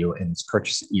value and its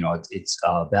purchase, its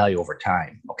value over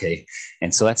time. Okay,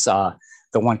 and so that's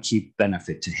the one key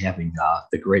benefit to having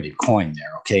the graded coin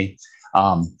there. Okay,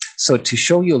 so to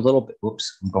show you a little bit,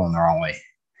 whoops, I'm going the wrong way.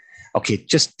 Okay,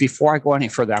 just before I go any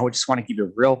further, I would just want to give you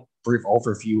a real brief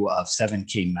overview of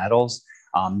 7K Metals.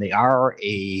 They are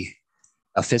a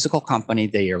physical company.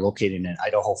 They are located in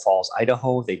Idaho Falls,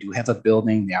 Idaho. They do have a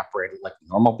building. They operate like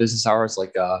normal business hours,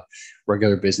 like a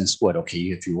regular business would. Okay,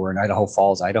 if you were in Idaho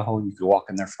Falls, Idaho, you could walk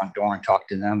in their front door and talk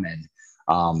to them, and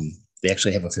they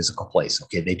actually have a physical place.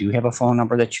 Okay, they do have a phone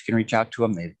number that you can reach out to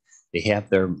them. They have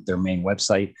their main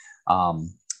website.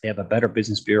 They have a Better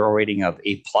Business Bureau rating of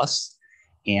A+.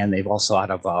 And they've also, out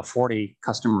of 40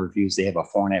 customer reviews, they have a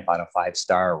 4.5 out of 5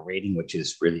 star rating, which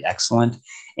is really excellent,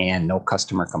 and no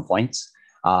customer complaints.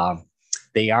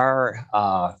 They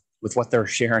are, with what they're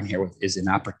sharing here with, is an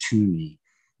opportunity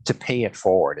to pay it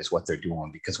forward is what they're doing.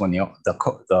 Because when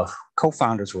the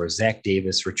co-founders were Zach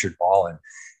Davis, Richard Ball, and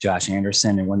Josh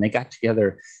Anderson, and when they got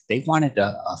together, they wanted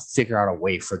to figure out a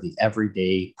way for the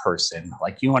everyday person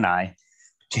like you and I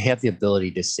to have the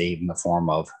ability to save in the form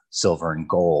of silver and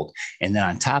gold. And then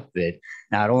on top of it,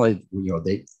 not only,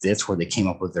 that's where they came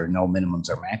up with their no minimums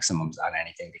or maximums on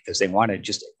anything, because they wanted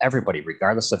just everybody,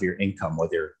 regardless of your income,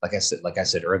 whether, like I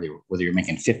said earlier, whether you're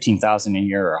making 15,000 a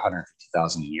year or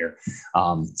 150,000 a year,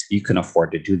 you can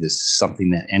afford to do this. Something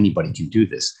that anybody can do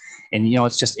this. And,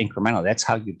 it's just incremental. That's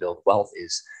how you build wealth,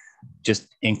 is just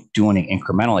doing it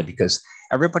incrementally, because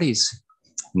everybody's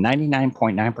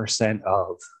 99.9%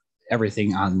 of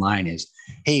everything online is,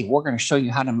 hey, we're going to show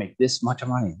you how to make this much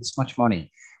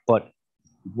money. But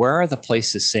where are the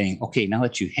places saying, okay, now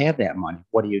that you have that money,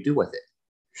 what do you do with it?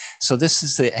 So this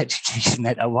is the education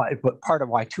that but part of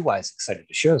why too I was excited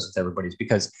to share this with everybody is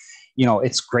because,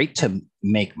 it's great to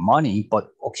make money, but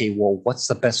okay, well, what's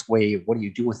the best way? What do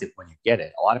you do with it when you get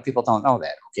it? A lot of people don't know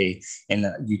that. Okay. And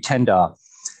you tend to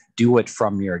do it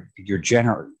from your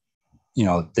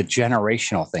the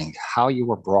generational thing, how you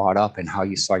were brought up and how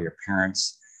you saw your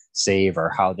parents save or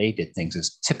how they did things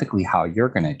is typically how you're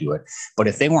going to do it. But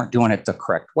if they weren't doing it the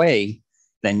correct way,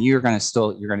 then you're going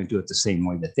to do it the same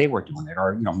way that they were doing it.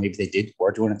 Or, maybe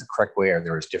were doing it the correct way, or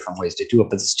there was different ways to do it,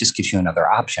 but this just gives you another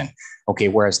option. Okay.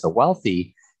 Whereas the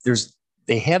wealthy,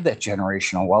 they have that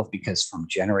generational wealth because from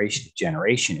generation to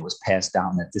generation, it was passed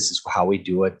down that this is how we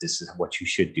do it. This is what you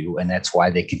should do. And that's why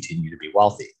they continue to be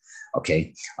wealthy.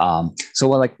 Okay. So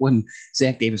like when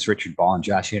Zach Davis, Richard Ball, and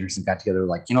Josh Anderson got together,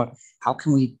 like, how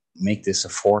can we make this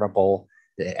affordable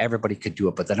that everybody could do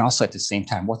it? But then also at the same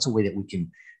time, what's a way that we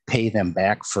can pay them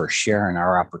back for sharing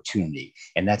our opportunity?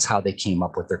 And that's how they came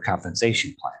up with their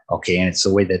compensation plan. Okay. And it's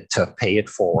a way that to pay it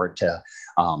forward to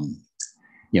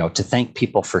thank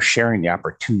people for sharing the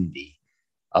opportunity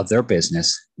of their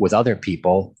business with other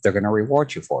people. They're going to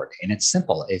reward you for it. And it's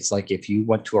simple. It's like if you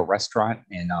went to a restaurant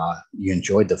and you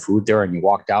enjoyed the food there and you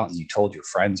walked out and you told your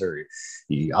friends or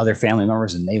the other family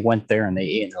members and they went there and they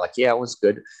ate and they're like, yeah, it was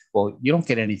good. Well, you don't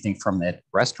get anything from that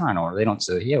restaurant owner. They don't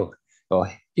say,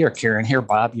 well, here, Karen, here,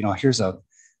 Bob, here's a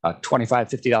 $25,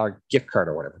 $50 gift card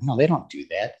or whatever. No, they don't do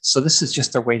that. So this is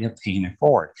just their way of paying it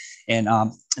forward. And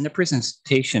in the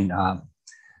presentation,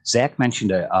 Zach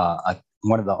mentioned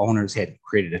one of the owners had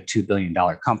created a $2 billion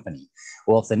company.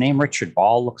 Well, if the name Richard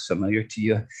Ball looks familiar to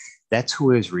you, that's who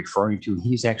he's referring to.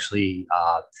 He's actually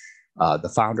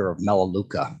the founder of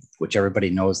Melaleuca, which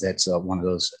everybody knows. That's one of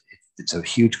those. It's a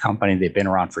huge company. They've been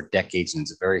around for decades, and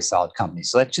it's a very solid company.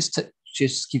 So that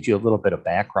just gives you a little bit of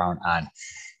background on,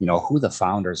 who the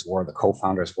founders were, the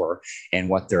co-founders were, and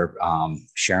what they're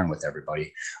sharing with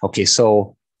everybody. Okay,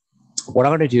 so what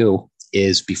I'm going to do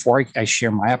is before I share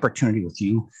my opportunity with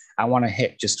you, I want to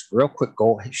hit just real quick,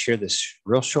 go share this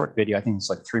real short video. I think it's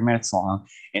like 3 minutes long,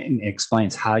 and it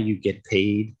explains how you get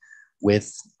paid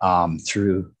with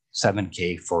through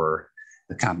 7K for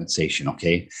the compensation.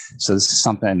 Okay. So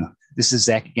this is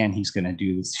Zach again. He's going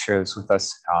to share this with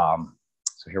us.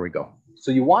 So here we go.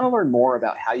 So you want to learn more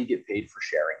about how you get paid for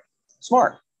sharing.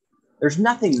 Smart. There's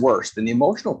nothing worse than the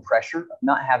emotional pressure of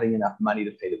not having enough money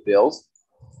to pay the bills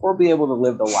or be able to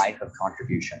live the life of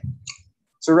contribution.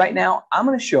 So right now, I'm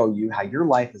going to show you how your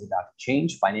life is about to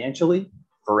change financially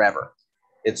forever.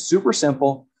 It's super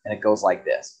simple, and it goes like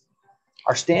this.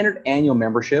 Our standard annual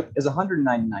membership is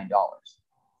 $199.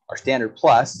 Our standard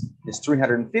plus is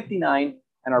 $359,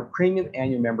 and our premium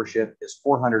annual membership is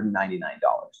 $499.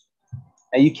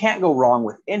 Now, you can't go wrong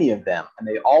with any of them, and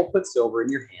they all put silver in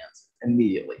your hands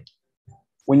immediately.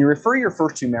 When you refer your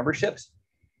first two memberships,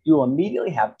 you will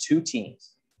immediately have two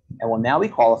teams and will now be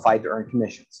qualified to earn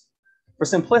commissions. For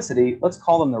simplicity, let's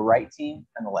call them the right team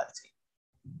and the left team.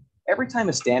 Every time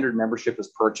a standard membership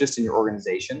is purchased in your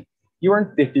organization, you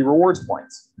earn 50 rewards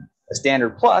points. A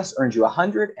standard plus earns you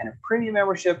 100, and a premium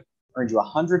membership earns you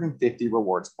 150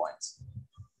 rewards points.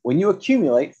 When you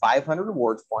accumulate 500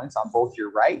 rewards points on both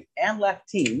your right and left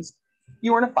teams,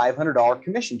 you earn a $500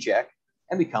 commission check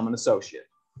and become an associate.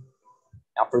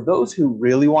 Now, for those who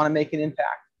really want to make an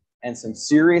impact and some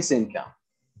serious income,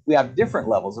 we have different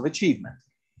levels of achievement.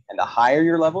 And the higher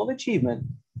your level of achievement,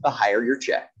 the higher your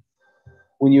check.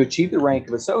 When you achieve the rank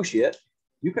of associate,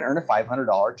 you can earn a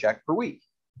 $500 check per week.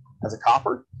 As a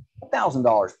copper,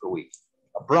 $1,000 per week.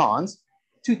 A bronze,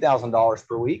 $2,000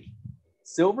 per week.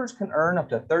 Silvers can earn up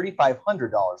to $3,500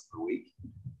 per week.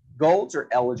 Golds are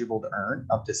eligible to earn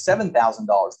up to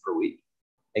 $7,000 per week.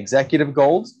 Executive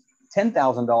golds,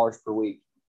 $10,000 per week.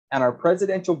 And our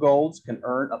presidential golds can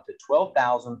earn up to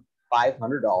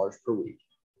 $12,500 per week.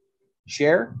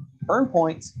 Share, earn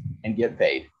points, and get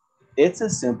paid. It's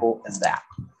as simple as that.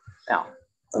 Now,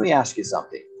 let me ask you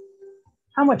something.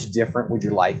 How much different would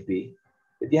your life be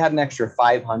if you had an extra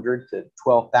 $500 to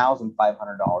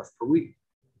 $12,500 per week?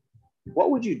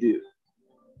 What would you do?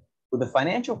 Would the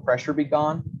financial pressure be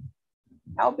gone?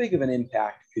 How big of an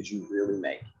impact could you really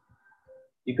make?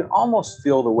 You can almost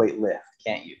feel the weight lift,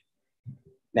 can't you?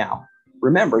 Now,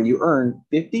 remember, you earn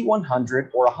 50,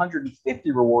 100, or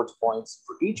 150 rewards points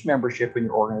for each membership in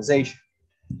your organization.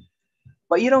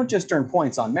 But you don't just earn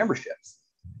points on memberships.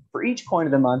 For each coin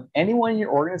of the month anyone in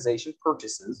your organization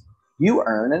purchases, you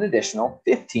earn an additional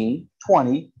 15,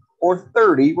 20, or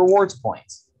 30 rewards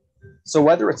points. So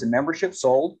whether it's a membership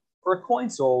sold or a coin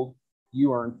sold,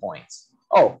 you earn points.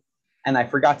 Oh, and I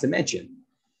forgot to mention,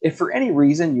 if for any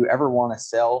reason you ever want to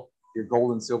sell your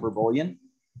gold and silver bullion,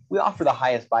 we offer the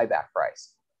highest buyback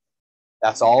price.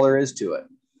 That's all there is to it.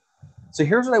 So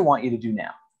here's what I want you to do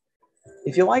now.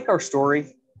 If you like our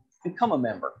story, become a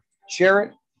member, share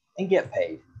it, and get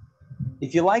paid.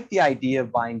 If you like the idea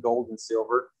of buying gold and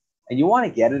silver and you want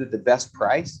to get it at the best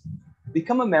price,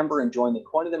 become a member and join the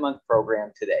Coin of the Month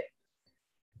program today.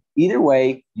 Either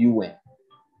way, you win.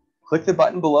 Click the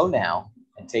button below now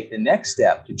and take the next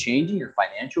step to changing your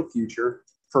financial future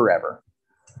forever.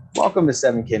 Welcome to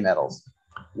 7K Metals,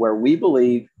 where we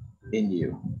believe in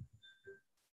you.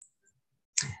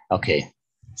 Okay,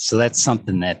 so that's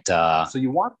something that,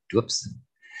 whoops.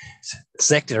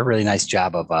 Zach did a really nice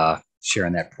job of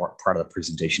sharing that part of the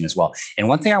presentation as well. And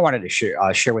one thing I wanted to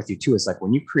share with you too is, like,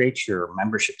 when you create your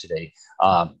membership today,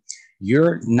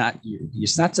 it's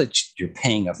not that you're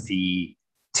paying a fee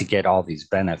to get all these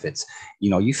benefits.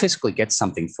 You physically get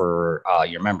something for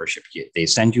your membership. They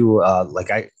send you at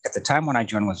the time when I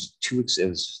joined was 2 weeks. It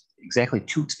was exactly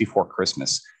 2 weeks before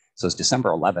Christmas. So it's December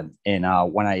 11th. And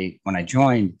when I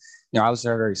joined, I was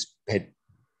already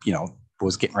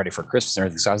was getting ready for Christmas and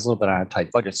everything. So I was a little bit on a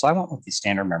tight budget. So I went with the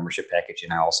standard membership package,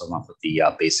 and I also went with the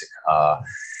basic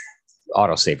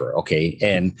autosaver. Okay.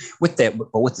 And with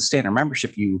the standard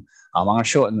membership, I'm going to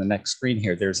show it in the next screen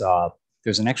here. There's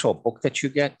an actual book that you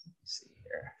get. Let's see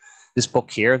here. This book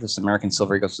here, this American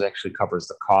Silver Eagles, actually covers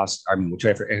the cost. Which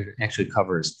actually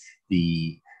covers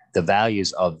the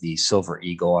values of the Silver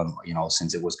Eagle, and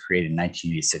since it was created in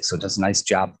 1986. So it does a nice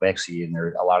job actually, and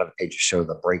there a lot of the pages show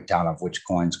the breakdown of which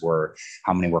coins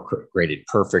how many were graded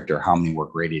perfect or how many were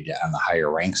graded on the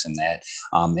higher ranks in that.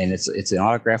 And it's an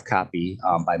autographed copy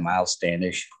by Miles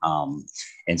Standish.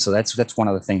 And so that's one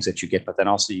of the things that you get. But then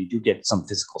also you do get some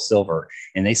physical silver,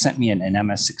 and they sent me an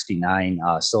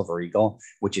MS69 Silver Eagle,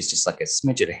 which is just like a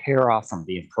smidget of hair off from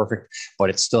being perfect, but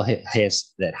it still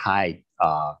has that high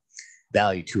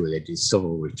value to it. It still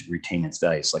will retain its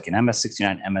value. So like an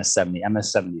MS69,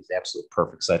 MS70 is absolutely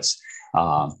perfect. So that's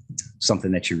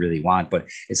something that you really want, but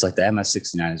it's like the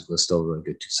MS69 was still really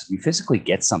good too. So you physically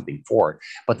get something for it,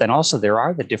 but then also there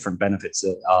are the different benefits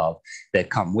that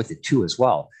come with it too as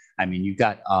well. You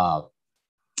got,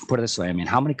 put it this way,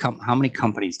 how many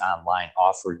companies online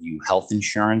offer you health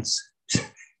insurance?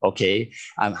 Okay.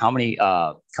 How many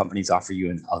companies offer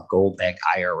you a gold-backed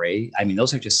IRA?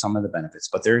 Those are just some of the benefits,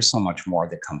 but there's so much more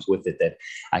that comes with it that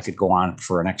I could go on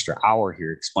for an extra hour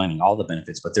here explaining all the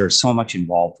benefits, but there's so much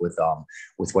involved with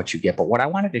what you get. But what I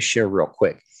wanted to share real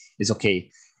quick is, okay,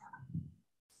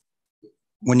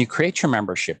 when you create your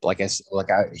membership,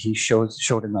 he showed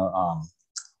in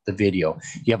the video,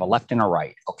 you have a left and a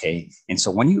right. Okay. And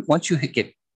so once you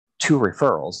get 2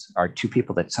 referrals or 2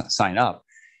 people that sign up,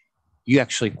 you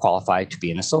actually qualify to be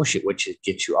an associate, which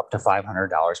gets you up to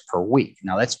 $500 per week.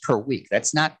 Now that's per week.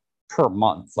 That's not per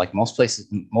month. Like most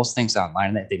places, most things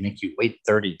online, that they make you wait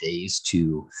 30 days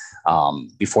to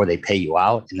before they pay you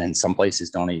out. And then some places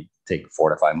don't even take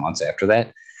 4 to 5 months after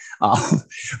that.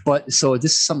 But so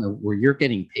this is something where you're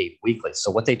getting paid weekly. So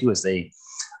what they do is they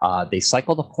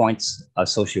cycle the points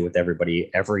associated with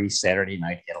everybody every Saturday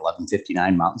night at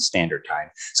 11:59 Mountain Standard Time.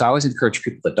 So I always encourage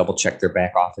people to double check their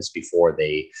back office before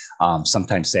they,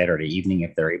 sometimes Saturday evening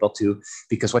if they're able to,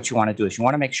 because what you want to do is you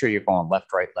want to make sure you're going left,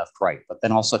 right. But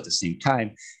then also at the same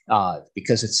time,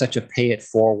 because it's such a pay it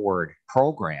forward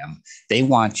program, they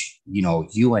want,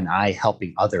 you and I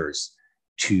helping others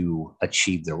to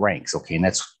achieve the ranks. Okay. And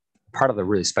that's part of the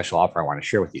really special offer I want to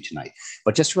share with you tonight.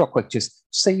 But just real quick, just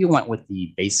say you went with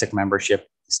the basic membership,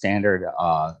 standard,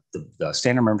 the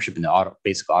standard membership and the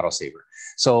basic auto saver.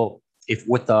 So if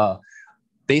with the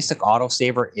basic auto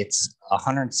saver, it's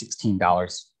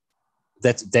 $116.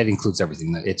 That includes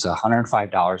everything. It's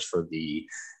 $105 for the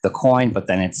coin, but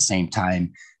then at the same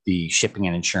time, the shipping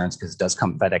and insurance, because it does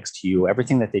come FedEx to you.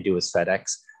 Everything that they do is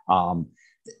FedEx.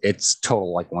 It's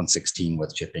total like $116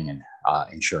 with shipping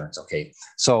insurance. Okay,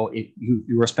 so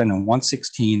you were spending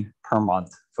 $116 per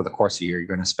month for the course of the year. You're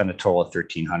going to spend a total of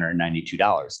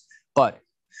 $1,392. But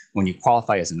when you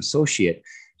qualify as an associate,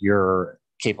 you're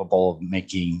capable of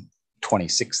making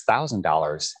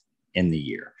 $26,000 in the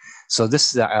year. So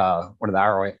this is one of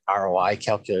the ROI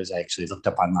calculators I actually looked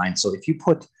up online. So if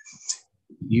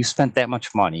you spent that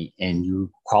much money and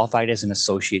you qualified as an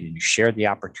associate and you shared the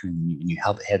opportunity and you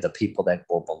had the people that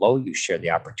were below you share the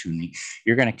opportunity,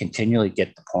 you're going to continually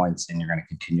get the points and you're going to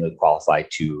continually qualify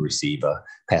to receive a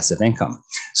passive income.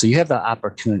 So you have the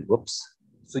opportunity,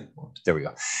 there we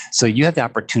go. So you have the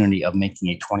opportunity of making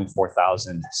a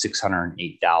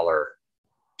 $24,608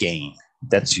 gain.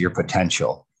 That's your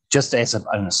potential just as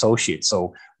an associate.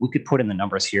 So we could put in the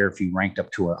numbers here if you ranked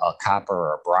up to a copper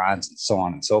or a bronze and so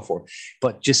on and so forth.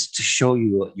 But just to show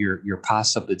you your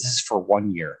possible, this is for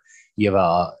 1 year. You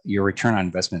have your return on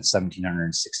investment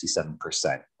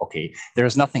 1,767%. Okay,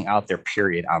 there's nothing out there,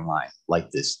 period, online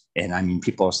like this. And I mean,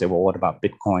 people will say, well, what about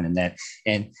Bitcoin and that?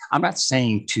 And I'm not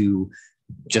saying to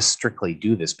just strictly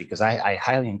do this, because I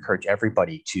highly encourage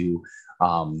everybody to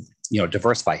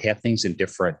diversify, have things in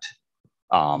different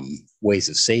ways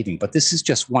of saving. But this is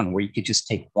just one where you could just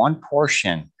take one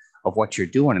portion of what you're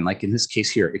doing. And like in this case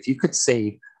here, if you could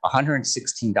save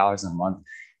 $116 a month,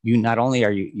 you not only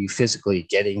are you physically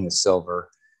getting the silver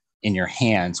in your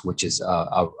hands, which is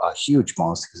a huge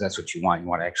bonus, because that's what you want. You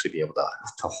want to actually be able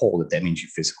to hold it. That means you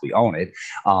physically own it.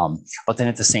 But then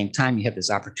at the same time, you have this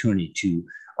opportunity to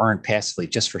earn passively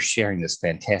just for sharing this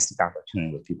fantastic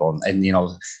opportunity with people. And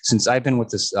since I've been with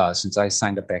this, since I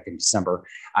signed up back in December,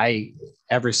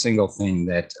 every single thing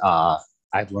that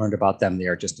I've learned about them, they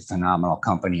are just a phenomenal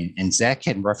company. And Zach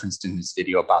had referenced in his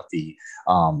video about the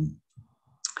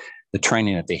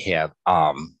training that they have,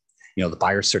 the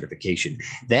buyer certification.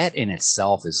 That in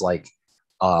itself is like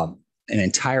an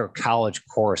entire college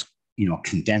course,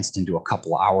 condensed into a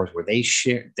couple of hours, where they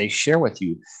share with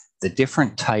you the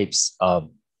different types of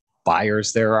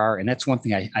buyers there are. And that's one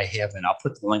thing I have, and I'll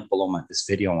put the link below this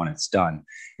video when it's done.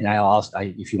 And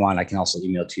if you want, I can also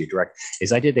email it to you direct,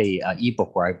 is I did a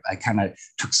ebook where I kind of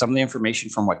took some of the information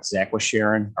from what Zach was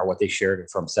sharing, or what they shared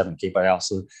from 7K, but I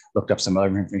also looked up some other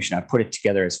information. I put it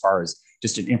together as far as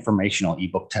just an informational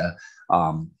ebook to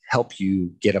help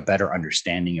you get a better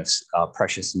understanding of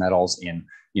precious metals, and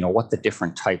what the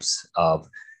different types of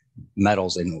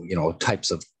metals and types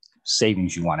of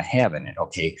savings you want to have in it.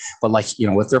 Okay, but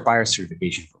with their buyer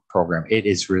certification program, it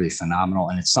is really phenomenal,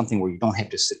 and it's something where you don't have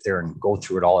to sit there and go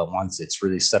through it all at once. It's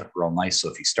really set up real nice.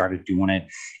 So if you started doing it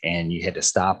and you had to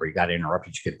stop or you got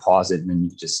interrupted, you could pause it, and then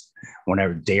you just,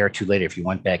 whenever, day or two later, if you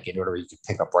went back in order, you could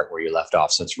pick up right where you left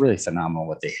off. So it's really phenomenal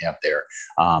what they have there.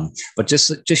 But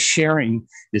just sharing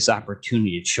this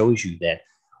opportunity, it shows you that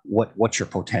what your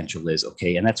potential is.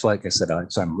 Okay, and that's why, like I said,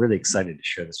 so I'm really excited to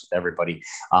share this with everybody.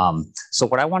 So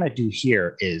what I want to do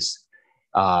here is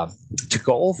to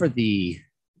go over the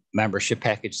membership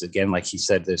package again. Like he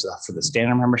said, there's for the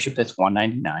standard membership, that's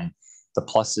 $199. The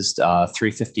plus is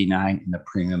 $359, and the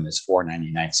premium is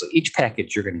 $499. So each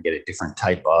package, you're going to get a different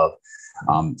type of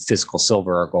physical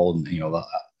silver or gold. And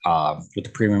with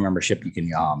the premium membership, you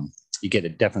can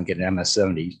definitely get an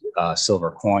MS-70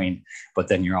 silver coin, but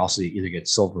then you're also either get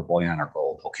silver bullion or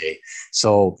gold. Okay,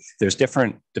 so there's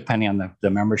different depending on the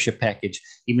membership package.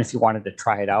 Even if you wanted to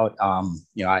try it out,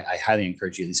 I highly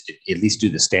encourage you at least do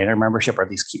the standard membership, or at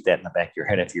least keep that in the back of your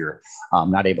head if you're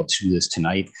not able to do this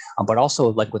tonight. But also,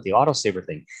 like with the autosaver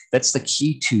thing, that's the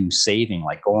key to saving.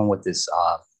 Like going with this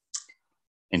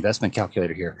investment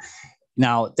calculator here.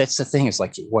 Now, that's the thing, is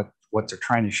like what they're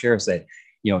trying to share is that,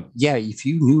 if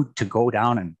you knew to go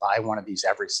down and buy one of these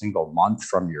every single month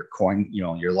from your coin,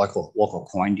 your local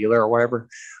coin dealer or whatever,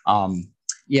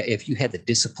 if you had the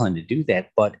discipline to do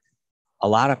that, but a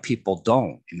lot of people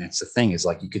don't. And that's the thing, is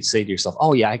like, you could say to yourself,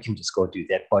 oh yeah, I can just go do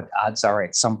that. But odds are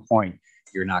at some point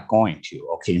you're not going to.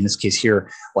 Okay, in this case here,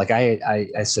 like I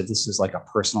said, this is like a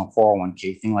personal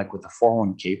 401k thing. Like with the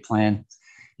 401k plan,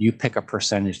 you pick a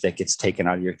percentage that gets taken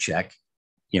out of your check,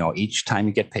 each time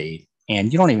you get paid.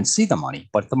 And you don't even see the money,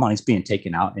 but the money's being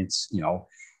taken out, and it's,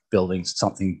 building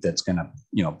something that's going to,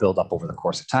 build up over the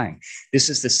course of time. This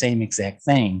is the same exact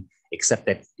thing, except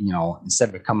that, instead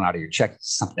of it coming out of your check,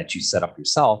 it's something that you set up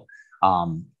yourself.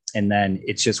 And then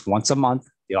it's just once a month,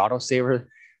 the autosaver.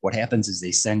 What happens is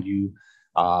they send you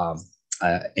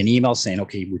an email saying,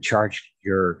 okay, we charge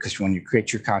because when you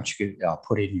create your account, you could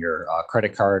put in your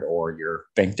credit card or your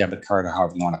bank debit card, or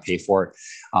however you want to pay for it.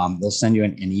 They'll send you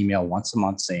an email once a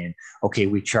month saying, okay,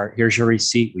 here's your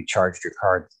receipt. We charged your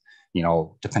card,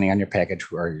 depending on your package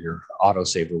or your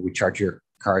autosaver, we charge your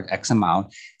card X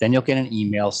amount. Then you'll get an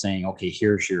email saying, okay,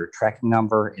 here's your tracking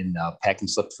number and the packing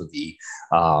slip for the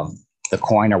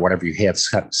coin or whatever you have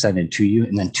sent in to you.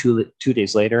 And then two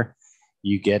days later,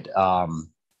 you get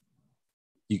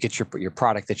your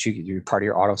product that you're part of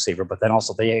your autosaver. But then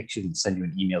also they actually send you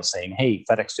an email saying, hey,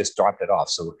 FedEx just dropped it off.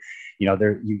 So,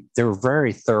 they're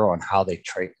very thorough on how they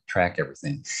track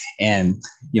everything. And,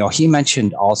 he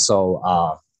mentioned also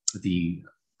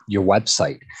your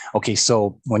website. Okay,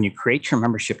 so when you create your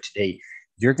membership today,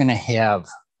 you're going to have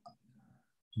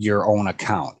your own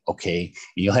account. Okay,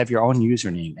 you'll have your own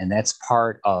username, and that's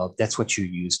that's what you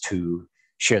use to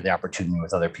share the opportunity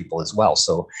with other people as well.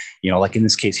 So, like in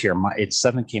this case here, it's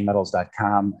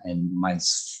 7kmetals.com, and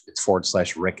it's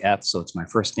 /rickf. So it's my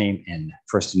first name and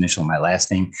first initial, my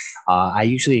last name. I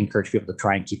usually encourage people to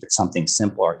try and keep it something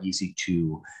simple or easy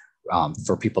to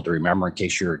for people to remember in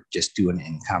case you're just doing it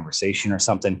in conversation or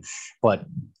something.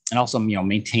 And also,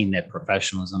 maintain that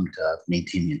professionalism to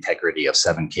maintain the integrity of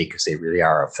 7K, because they really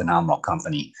are a phenomenal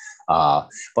company. But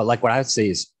like what I would say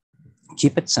is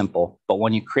keep it simple. But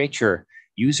when you create your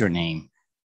username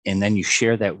and then you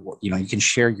share that, you can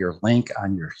share your link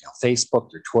on your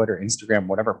Facebook, your Twitter, Instagram,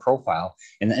 whatever profile.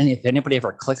 And then if anybody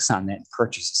ever clicks on that and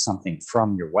purchases something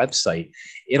from your website,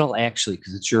 it'll actually,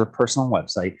 because it's your personal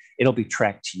website, it'll be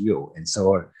tracked to you. And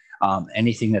so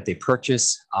anything that they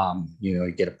purchase,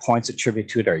 you get a points attributed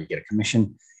to it, or you get a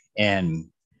commission. And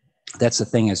that's the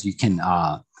thing is you can,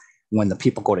 when the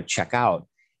people go to check out,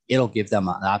 it'll give them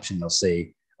an option. They'll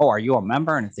say, oh, are you a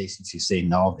member? And if you say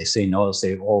no, they'll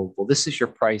say, oh, well, this is your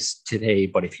price today,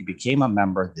 but if you became a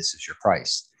member, this is your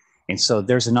price. And so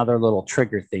there's another little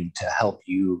trigger thing to help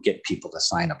you get people to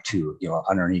sign up to,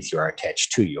 underneath you or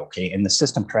attached to you. Okay. And the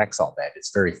system tracks all that.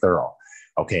 It's very thorough.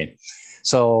 Okay.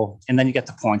 So, and then you get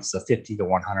the points, the 50, the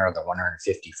 100, or the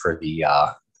 150 for the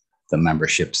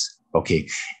memberships. Okay.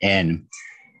 And,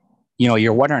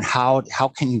 you're wondering how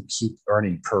can you keep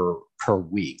earning per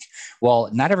week?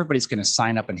 Well, not everybody's going to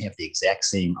sign up and have the exact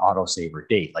same autosaver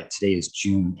date. Like today is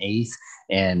June 8th.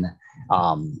 And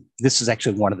this is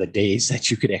actually one of the days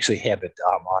that you could actually have it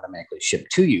automatically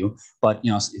shipped to you. But,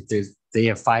 they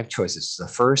have 5 choices: the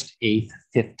 1st, 8th,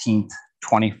 15th,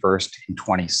 21st, and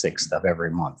 26th of every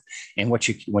month. And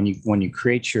when you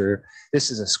create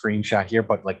this is a screenshot here,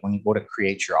 but like when you go to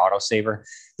create your autosaver,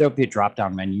 there'll be a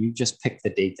drop-down menu. You just pick the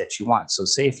date that you want. So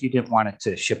say if you didn't want it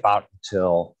to ship out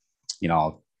until,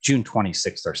 June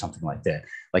 26th or something like that,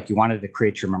 like you wanted to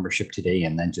create your membership today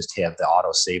and then just have the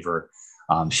autosaver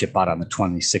ship out on the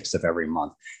 26th of every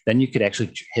month, then you could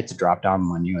actually hit the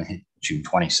drop-down menu and hit June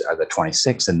 20 or the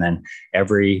 26th. And then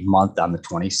every month on the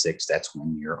 26th, that's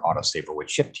when your autosaver would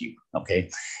ship to you. Okay.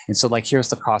 And so like, here's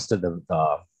the cost of the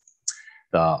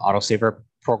autosaver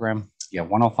program. You have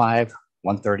 105,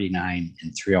 139,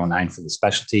 and 309 for the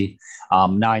specialty.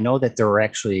 Now I know that there are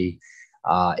actually,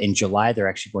 in July, they're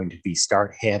actually going to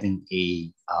start having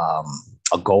a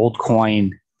gold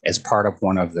coin as part of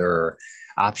one of their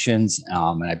options.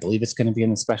 And I believe it's going to be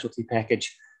in the specialty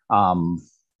package.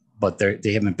 But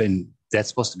they haven't been, that's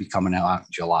supposed to be coming out in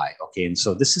July. Okay. And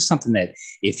so this is something that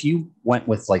if you went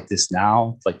with like this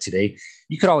now, like today,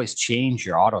 you could always change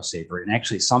your autosaver. And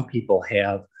actually some people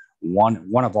have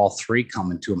one of all 3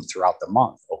 coming to them throughout the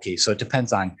month. Okay. So it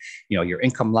depends on, your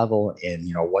income level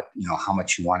and, how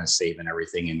much you want to save and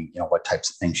everything, and, what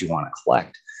types of things you want to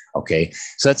collect. Okay.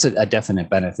 So that's a definite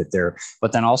benefit there.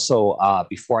 But then also,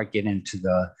 before I get into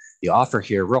the offer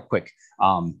here real quick,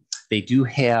 they do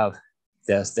have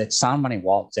that Sound Money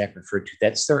wallet Zach referred to.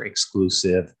 That's their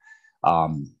exclusive.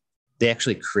 They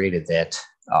actually created that.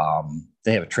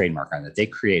 They have a trademark on it. They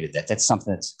created that. That's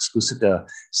something that's exclusive to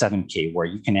 7K, where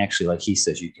you can actually, like he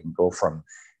says, you can go from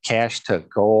cash to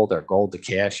gold or gold to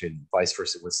cash and vice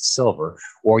versa with the silver,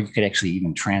 or you could actually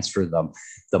even transfer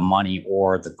the money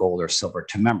or the gold or silver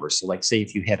to members. So like say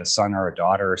if you had a son or a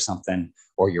daughter or something,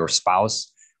 or your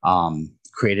spouse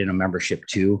created a membership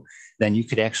too, then you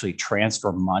could actually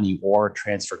transfer money or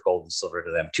transfer gold and silver to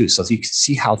them too. So you can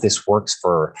see how this works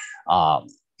for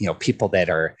people that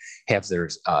have their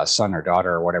son or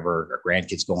daughter or whatever, or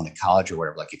grandkids going to college or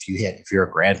whatever. Like if you're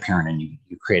a grandparent and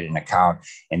you create an account,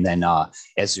 and then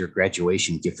as your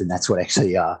graduation gift, and that's what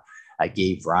actually I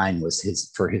gave Ryan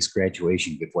for his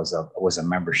graduation gift was a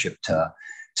membership to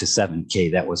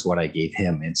 7K. That was what I gave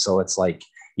him. And so it's like,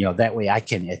 that way I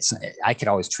could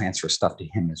always transfer stuff to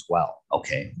him as well.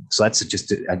 Okay. So that's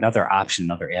just another option,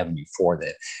 another avenue for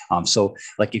that. So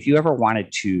like, if you ever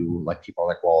wanted to, like people are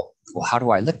like, well, how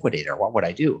do I liquidate, or what would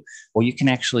I do? Well, you can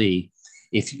actually,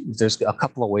 there's a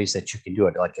couple of ways that you can do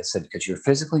it. Like I said, because you're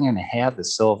physically going to have the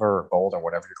silver or gold or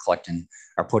whatever you're collecting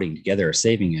or putting together or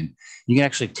saving in, you can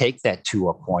actually take that to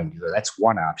a coin dealer. That's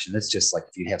one option. That's just like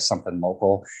if you have something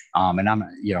local. And I'm,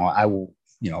 I will,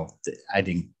 I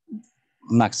think,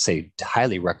 I'm not to say to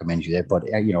highly recommend you that, but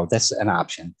that's an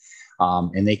option.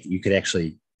 And you could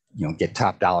actually, get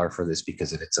top dollar for this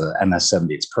because if it's a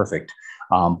MS-70, it's perfect.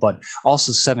 But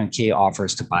also 7K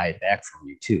offers to buy it back from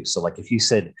you too. So like if you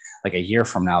said like a year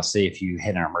from now, say if you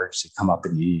had an emergency come up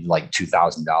and you need like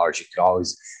 $2,000, you could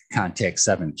always contact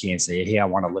 7K and say, hey, I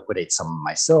want to liquidate some of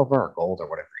my silver or gold or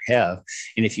whatever you have.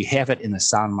 And if you have it in the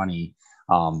Sound Money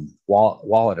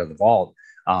wallet or the vault,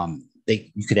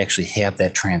 you could actually have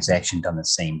that transaction done the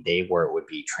same day where it would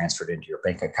be transferred into your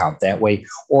bank account that way.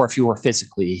 Or if you were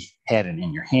physically had it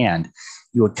in your hand,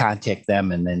 you would contact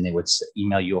them and then they would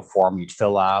email you a form you'd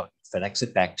fill out, FedEx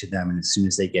it back to them. And as soon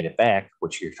as they get it back,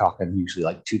 which you're talking usually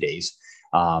like 2 days,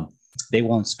 they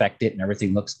will inspect it and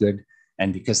everything looks good.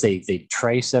 And because they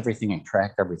trace everything and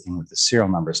track everything with the serial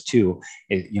numbers too,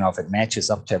 if it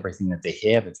matches up to everything that they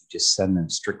have, if you just send them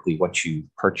strictly what you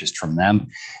purchased from them,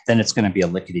 then it's going to be a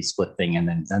lickety split thing. And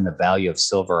then the value of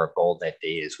silver or gold that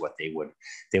day is what they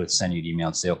would send you an email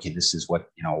and say, okay, this is what,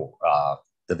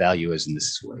 the value is, and this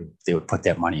is what they would put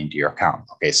that money into your account.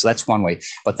 Okay. So that's one way,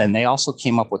 but then they also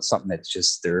came up with something that's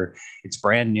just it's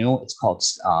brand new. It's called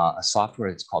a software.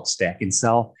 It's called Stack and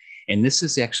Sell. And this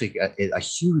is actually a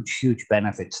huge, huge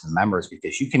benefit to the members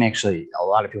because you can actually, a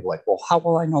lot of people are like, well, how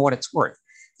will I know what it's worth?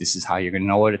 This is how you're going to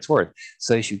know what it's worth.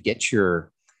 So as you get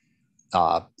your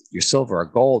silver or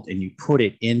gold and you put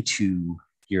it into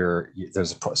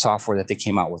there's a software that they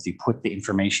came out with, you put the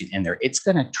information in there, it's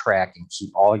going to track and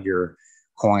keep all your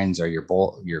coins or your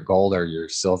gold or your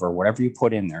silver, whatever you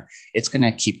put in there, it's going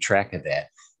to keep track of that.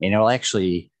 And it'll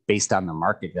actually, based on the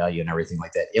market value and everything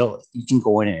like that, you can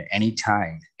go in at any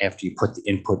time after you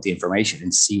input the information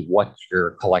and see what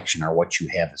your collection or what you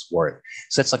have is worth.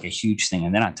 So that's like a huge thing.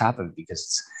 And then on top of it,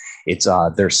 because it's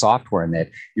their software and that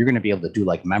you're going to be able to do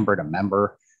like member to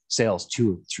member sales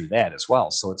too through that as well.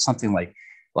 So it's something like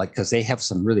because they have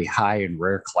some really high and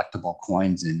rare collectible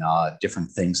coins and different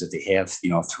things that they have,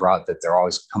 throughout that they're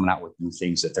always coming out with new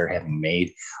things that they're having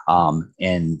made.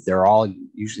 And they're all,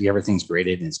 usually everything's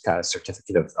graded and it's got a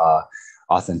certificate of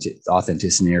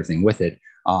authenticity and everything with it.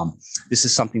 This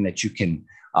is something that you can,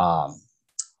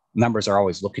 members are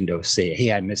always looking to say,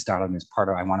 hey, I missed out on this part,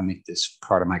 I want to make this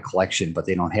part of my collection, but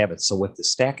they don't have it. So with the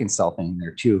Stack and Sell thing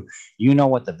there too,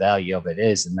 what the value of it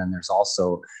is. And then there's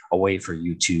also a way for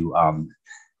you to,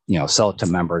 sell it to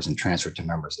members and transfer it to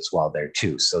members as well there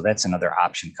too. So that's another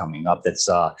option coming up. That's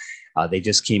they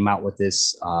just came out with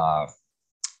this a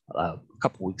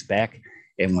couple weeks back,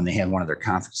 and when they had one of their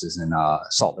conferences in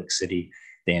Salt Lake City,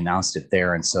 they announced it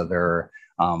there. And so they're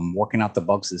working out the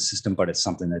bugs of the system, but it's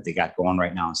something that they got going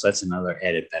right now. So that's another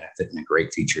added benefit and a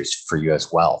great features for you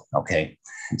as well. Okay,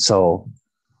 so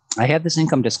I have this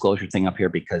income disclosure thing up here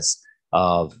because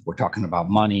we're talking about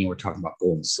money, we're talking about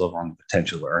gold and silver and the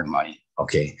potential to earn money.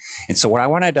 Okay. And so what I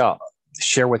wanted to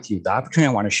share with you, the opportunity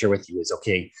I want to share with you is,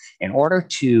 okay, in order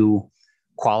to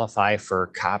qualify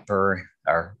for copper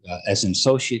or as an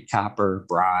associate copper,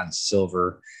 bronze,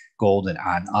 silver, gold, and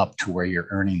on up to where you're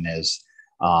earning those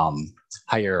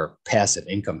higher passive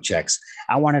income checks,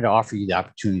 I wanted to offer you the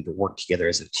opportunity to work together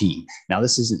as a team. Now,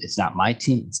 it's not my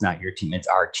team, it's not your team, it's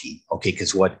our team. Okay.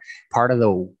 Because what part of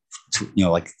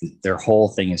their whole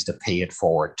thing is to pay it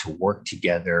forward, to work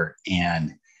together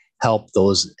and help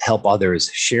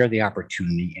others share the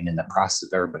opportunity. And in the process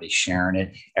of everybody sharing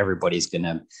it, everybody's going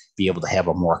to be able to have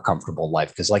a more comfortable life.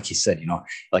 Because like you said,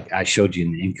 like I showed you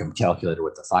in the income calculator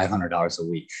with the $500 a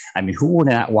week. I mean, who would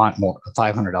not want more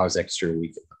 $500 extra a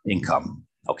week income?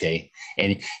 Okay.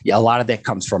 And a lot of that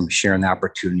comes from sharing the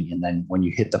opportunity. And then when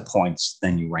you hit the points,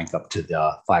 then you rank up to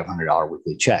the $500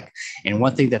 weekly check. And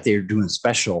one thing that they're doing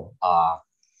special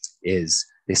is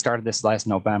they started this last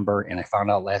November. And I found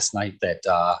out last night that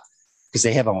because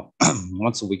they have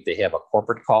once a week, they have a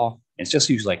corporate call. It's just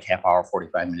usually like half hour,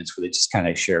 45 minutes where they just kind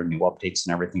of share new updates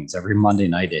and everything. It's every Monday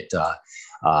night at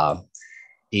 8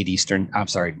 Eastern. I'm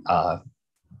sorry.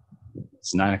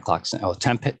 It's 9 o'clock,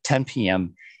 10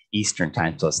 p.m. Eastern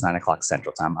time. So it's 9 o'clock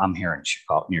Central time. I'm here in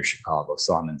Chicago, near Chicago.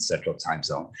 So I'm in Central time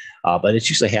zone. But it's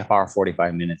usually half hour,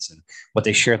 45 minutes. And what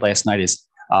they shared last night is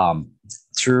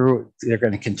they're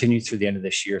going to continue through the end of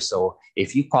this year. So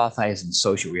if you qualify as an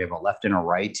associate, we have a left and a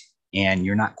right, and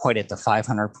you're not quite at the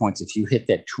 500 points. If you hit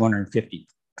that 250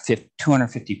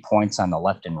 points on the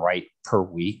left and right per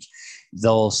week,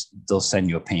 they'll send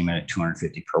you a payment at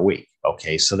 250 per week.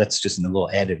 Okay. So that's just a little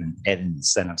added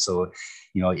incentive. So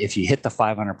if you hit the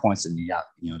 500 points, then you got,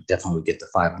 definitely would get the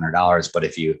 $500. But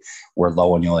if you were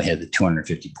low and you only had the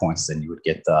 250 points, then you would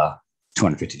get the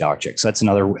 $250 check. So that's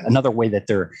another way that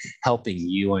they're helping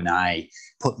you and I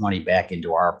put money back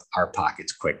into our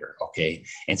pockets quicker. Okay.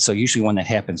 And so usually when that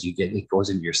happens, it goes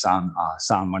into your sound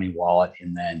money wallet,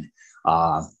 and then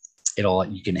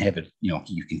you can have it,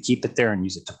 you can keep it there and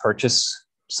use it to purchase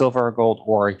silver or gold,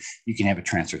 or you can have it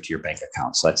transferred to your bank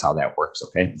account. So that's how that works.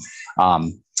 Okay.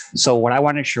 So what I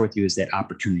want to share with you is that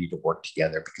opportunity to work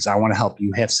together, because I want to help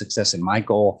you have success. And my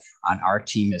goal on our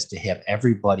team is to have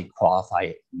everybody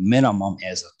qualify minimum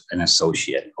as an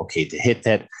associate. Okay. To hit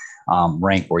that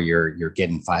rank where you're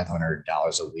getting $500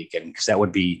 a week. And because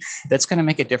that's going to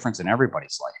make a difference in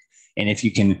everybody's life. And if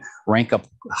you can rank up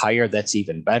higher, that's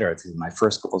even better. My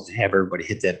first goal is to have everybody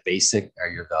hit that basic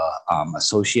or the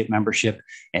associate membership.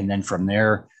 And then from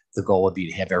there, the goal would be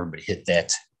to have everybody hit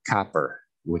that copper,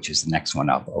 which is the next one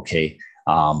up. Okay.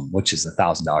 Which is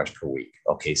 $1,000 per week.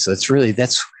 Okay. So it's really,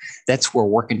 that's where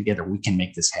working together, we can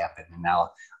make this happen. And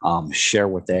now share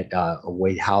with that a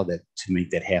way to make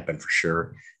that happen for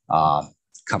sure.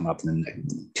 Coming up in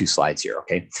the 2 slides here.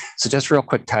 Okay. So just real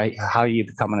quick, how you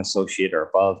become an associate or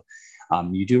above.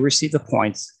 You do receive the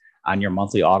points on your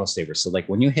monthly autosaver. So like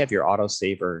when you have your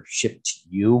autosaver shipped to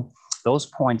you, those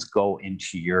points go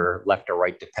into your left or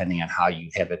right, depending on how you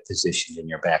have it positioned in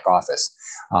your back office.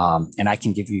 And I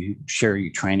can share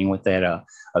you training with that,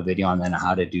 a video on then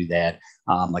how to do that.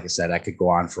 Like I said, I could go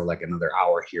on for like another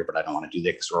hour here, but I don't want to do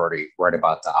that because we're already right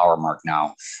about the hour mark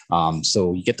now.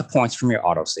 So you get the points from your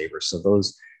autosaver. So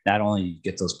those, not only you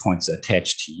get those points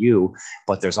attached to you,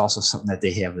 but there's also something that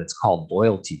they have that's called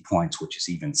loyalty points, which is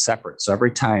even separate. So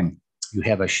every time you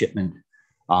have a shipment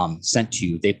sent to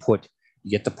you, you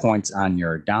get the points on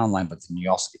your downline, but then you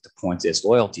also get the points as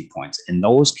loyalty points. And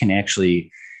those can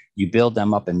actually, you build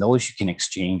them up, and those you can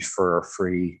exchange for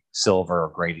free silver or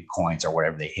graded coins or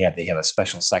whatever they have. They have a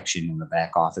special section in the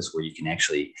back office where you can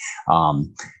actually,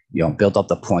 build up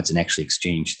the points and actually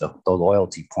exchange the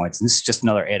loyalty points. And this is just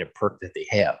another added perk that they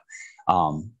have.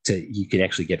 You can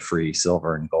actually get free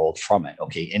silver and gold from it.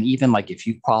 Okay. And even like if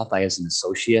you qualify as an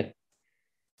associate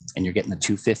and you're getting the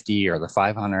 250 or the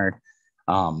 500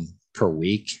 per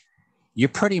week, you're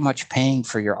pretty much paying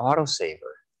for your autosaver.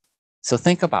 So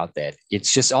think about that.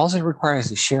 It's just all it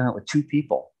requires is sharing it with 2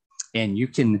 people, and you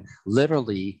can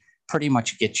literally pretty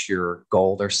much get your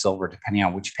gold or silver, depending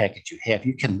on which package you have.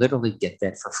 You can literally get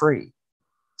that for free.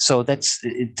 So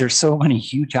there's so many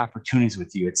huge opportunities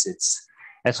with you.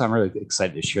 That's why I'm really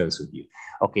excited to share this with you.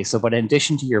 Okay, so but in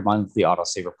addition to your monthly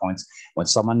autosaver points, when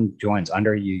someone joins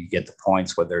under you, you get the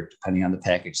points, whether depending on the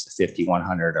package, the 50,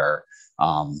 100, or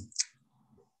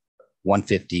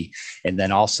 150. And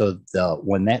then also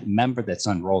when that member that's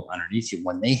enrolled underneath you,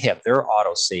 when they have their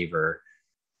autosaver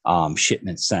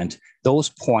shipment sent, those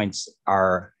points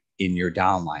are in your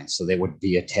downline. So they would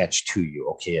be attached to you,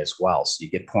 okay, as well. So you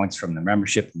get points from the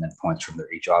membership and then points from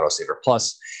each autosaver.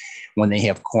 Plus, when they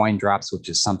have coin drops, which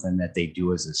is something that they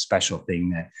do as a special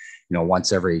thing that,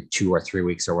 once every 2 or 3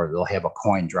 weeks or whatever, they'll have a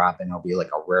coin drop, and it'll be like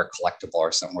a rare collectible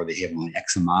or something where they have only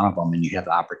X amount of them, and you have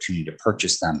the opportunity to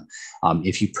purchase them.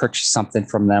 If you purchase something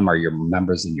from them, or your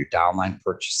members in your downline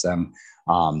purchase them,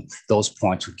 those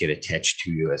points would get attached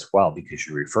to you as well because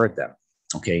you referred them.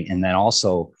 Okay. And then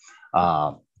also,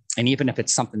 and even if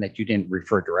it's something that you didn't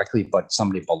refer directly, but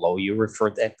somebody below you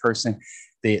referred that person,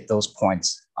 those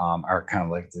points are kind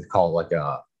of like, they call it like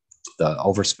the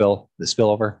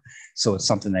spillover. So it's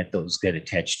something that those get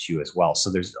attached to you as well.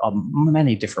 So there's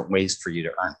many different ways for you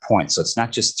to earn points. So it's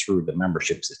not just through the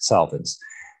memberships itself, it's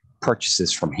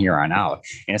purchases from here on out.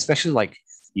 And especially like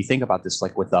you think about this,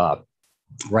 like with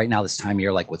right now, this time of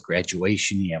year, like with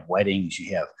graduation, you have weddings,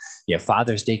 you have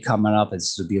Father's Day coming up.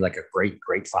 This would be like a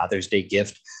great Father's Day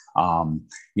gift.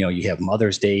 You have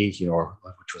Mother's Day,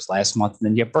 which was last month, and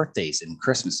then you have birthdays and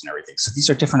Christmas and everything. So these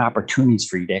are different opportunities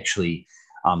for you to actually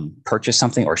purchase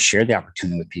something or share the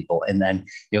opportunity with people. And then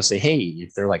you'll say, hey,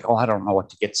 if they're like, oh, I don't know what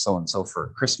to get so-and-so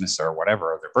for Christmas or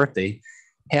whatever, or their birthday,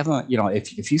 have them,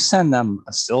 if you send them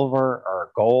a silver or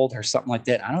gold or something like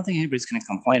that, I don't think anybody's going to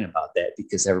complain about that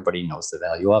because everybody knows the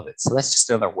value of it. So that's just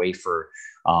another way for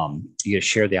you to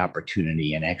share the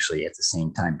opportunity and actually at the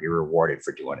same time be rewarded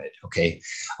for doing it. Okay.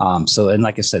 So, and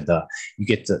like I said, you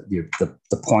get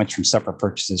the points from separate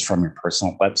purchases from your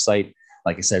personal website.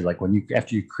 Like I said, like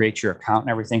after you create your account and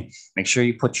everything, make sure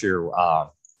you put your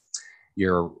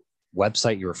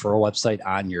website, your referral website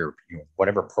on your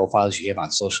whatever profiles you have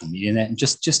on social media. And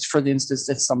just for the instance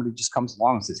that somebody just comes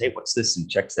along and says, hey, what's this? And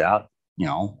checks it out,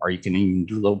 or you can even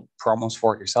do little promos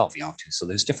for it yourself, too. So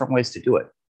there's different ways to do it.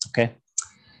 Okay.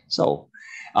 So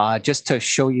Just to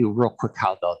show you real quick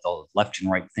how the left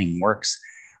and right thing works.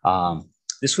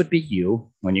 This would be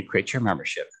you when you create your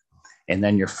membership. And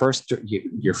then your first two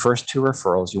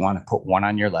referrals, you want to put one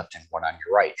on your left and one on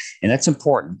your right. And that's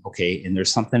important, okay? And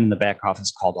there's something in the back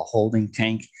office called a holding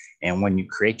tank. And when you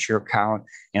create your account,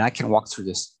 and I can walk through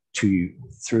this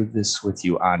with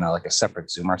you on like a separate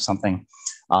Zoom or something.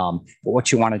 But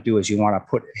what you want to do is you want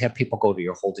to have people go to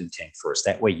your holding tank first.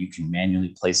 That way you can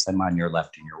manually place them on your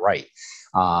left and your right.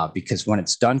 Because when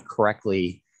it's done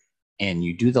correctly and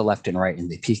you do the left and right and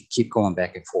they keep going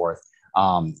back and forth,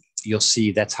 you'll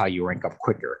see that's how you rank up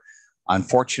quicker.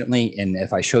 Unfortunately, and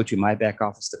if I showed you my back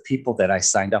office, the people that I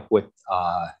signed up with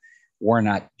were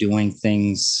not doing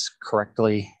things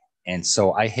correctly. And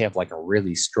so I have like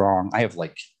I have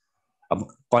like a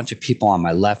bunch of people on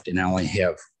my left and I only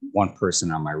have one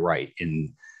person on my right.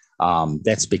 And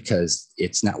that's because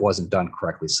wasn't done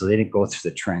correctly. So they didn't go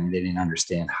through the training. They didn't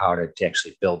understand how to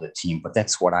actually build a team. But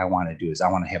that's what I want to do is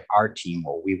I want to have our team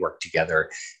where we work together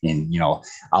and,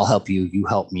 I'll help you, you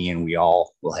help me, and we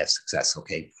all will have success.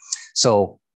 Okay.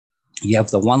 So you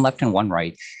have the one left and one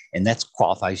right, and that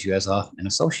qualifies you as an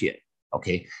associate.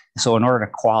 Okay. So in order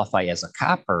to qualify as a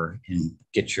copper and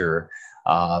get your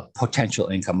potential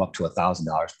income up to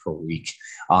 $1,000 per week,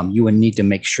 you would need to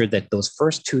make sure that those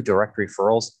first two direct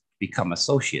referrals become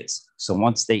associates. So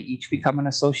once they each become an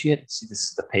associate, see, this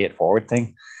is the pay it forward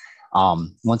thing.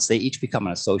 Once they each become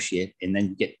an associate and then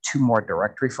you get two more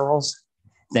direct referrals,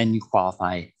 then you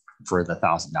qualify for the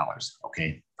 $1,000,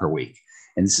 okay, per week.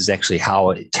 And this is actually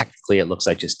how technically it looks.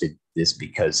 I just did this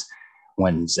because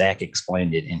when Zach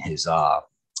explained it in his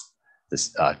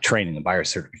training, the buyer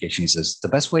certification, he says the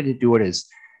best way to do it is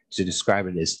to describe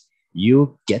it as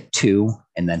you get two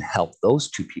and then help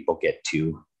those two people get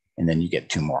two, and then you get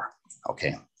two more.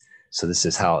 Okay. So this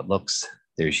is how it looks.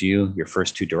 There's your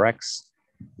first two directs,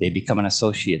 they become an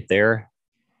associate there,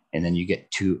 and then you get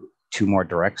two more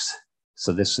directs.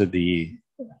 So this would be,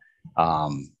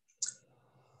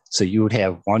 so you would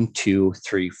have 1, 2,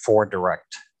 3, 4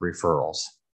 direct referrals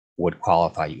would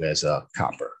qualify you as a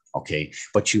copper. Okay.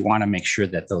 But you want to make sure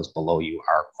that those below you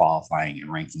are qualifying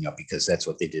and ranking up, because that's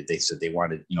what they did. They said they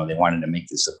wanted to make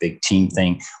this a big team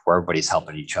thing where everybody's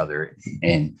helping each other.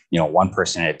 And, one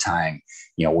person at a time,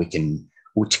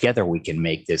 together we can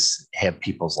make this, have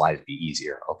people's lives be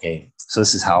easier. Okay. So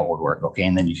this is how it would work. Okay.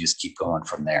 And then you just keep going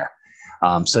from there.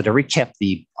 So to recap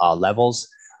the levels,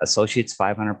 associates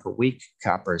 500 per week,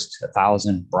 copper is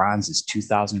 1,000, bronze is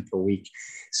 2,000 per week.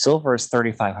 Silver is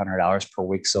 $3,500 per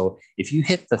week. So if you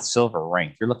hit the silver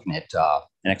rank, you're looking at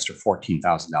an extra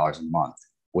 $14,000 a month,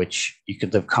 which you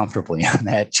could live comfortably on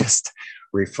that, just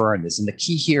referring this. And the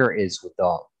key here is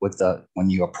when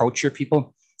you approach your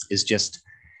people is just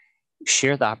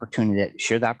share the opportunity,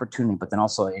 but then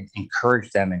also encourage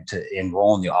them to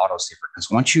enroll in the autosaver. Because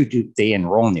once they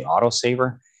enroll in the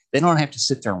autosaver, they don't have to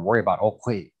sit there and worry about, oh,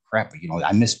 wait, crap,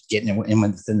 I missed getting it in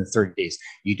within the 30 days.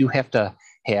 You do have to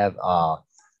have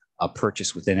a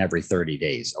purchase within every 30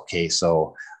 days. Okay.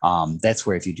 So that's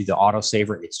where if you do the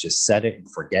autosaver, it's just set it and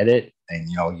forget it. And,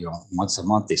 once a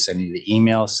month, they send you the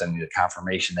email, send you the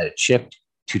confirmation that it's shipped.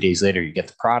 2 days later, you get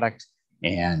the product.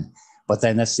 But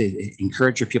then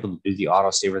encourage your people to do the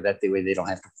autosaver. That way they don't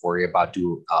have to worry about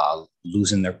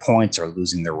losing their points or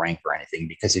losing their rank or anything.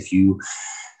 Because if you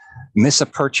miss a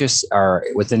purchase or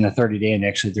within the 30-day, and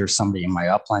actually there's somebody in my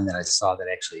upline that I saw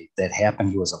that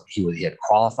happened. He had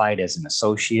qualified as an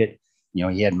associate.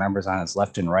 He had members on his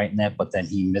left and right in that, but then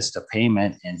he missed a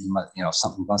payment and he must,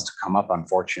 something must have come up,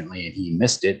 unfortunately, and he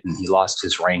missed it and he lost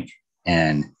his rank,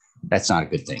 and that's not a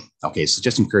good thing. Okay. So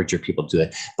just encourage your people to do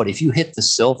it. But if you hit the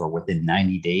silver within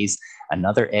 90 days,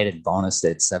 another added bonus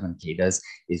that 7K does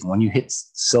is when you hit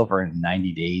silver in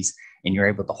 90 days, and you're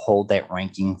able to hold that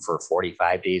ranking for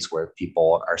 45 days where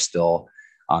people are still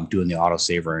doing the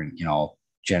autosaver and,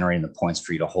 generating the points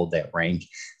for you to hold that rank,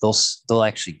 they'll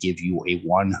actually give you a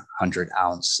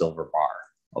 100-ounce silver bar.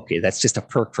 Okay, that's just a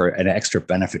perk for an extra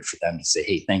benefit for them to say,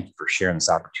 hey, thank you for sharing this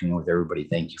opportunity with everybody.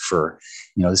 Thank you for,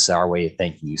 this is our way of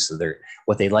thanking you. So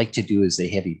what they like to do is they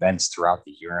have events throughout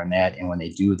the year on that. And when they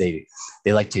do, they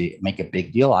like to make a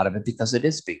big deal out of it because it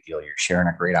is a big deal. You're sharing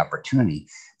a great opportunity,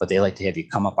 but they like to have you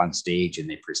come up on stage and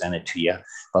they present it to you.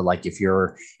 But like if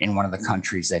you're in one of the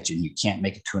countries that you can't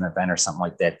make it to an event or something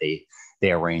like that, they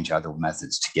arrange other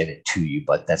methods to get it to you,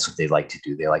 but that's what they like to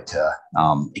do. They like to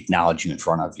acknowledge you in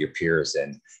front of your peers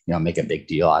and, make a big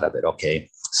deal out of it. Okay.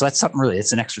 So that's something really,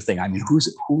 it's an extra thing. I mean,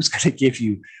 who's going to give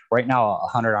you right now a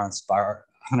 100-ounce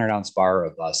bar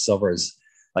of silver is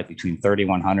like between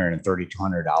 $3,100 and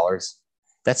 $3,200.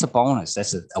 That's a bonus.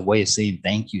 That's a way of saying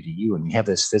thank you to you. And you have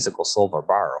this physical silver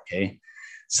bar. Okay.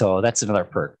 So that's another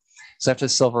perk. So after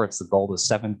silver, it's the gold is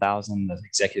 7,000, the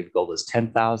executive gold is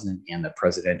 10,000, and the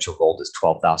presidential gold is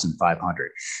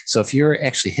 12,500. So if you're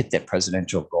actually hit that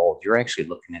presidential gold, you're actually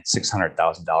looking at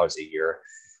 $600,000 a year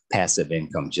passive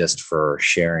income just for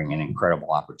sharing an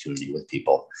incredible opportunity with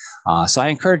people. So I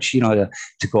encourage to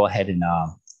go ahead and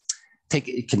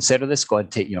consider this. Go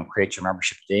ahead and create your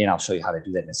membership today, and I'll show you how to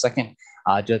do that in a second.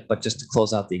 But just to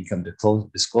close out the income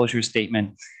disclosure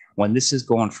statement, when this is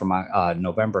going from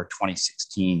November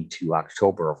 2016 to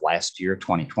October of last year,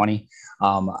 2020,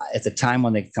 at the time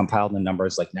when they compiled the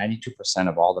numbers, like 92%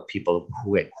 of all the people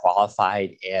who had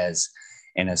qualified as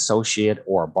an associate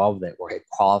or above that were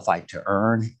qualified to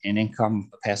earn an income,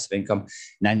 a passive income,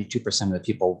 92% of the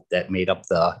people that made up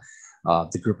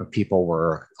the group of people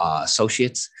were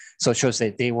associates. So it shows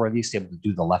that they were at least able to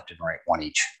do the left and right one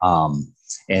each.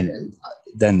 And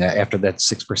then after that,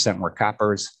 6% were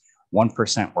coppers,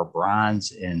 1% were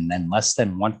bronze, and then less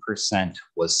than 1%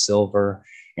 was silver.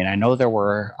 And I know there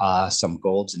were some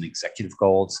golds and executive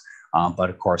golds, but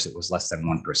of course it was less than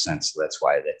 1%. So that's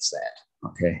why that's that.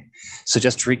 Okay. So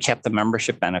just to recap the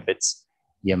membership benefits,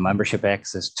 you have membership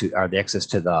access to, or the access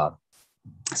to the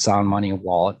Sound Money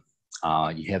wallet.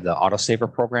 You have the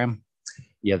autosaver program.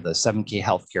 You have the 7K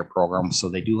healthcare program. So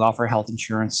they do offer health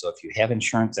insurance. So if you have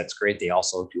insurance, that's great. They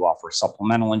also do offer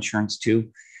supplemental insurance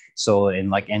too. So in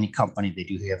like any company, they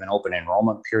do have an open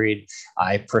enrollment period.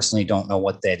 I personally don't know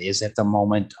what that is at the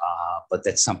moment, but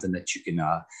that's something that you can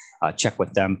check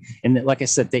with them. And like I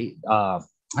said,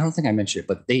 I don't think I mentioned it,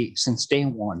 but since day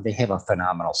one, they have a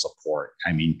phenomenal support.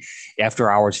 I mean,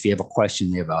 after hours, if you have a question,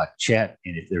 they have a chat.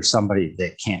 And if there's somebody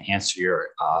that can't answer your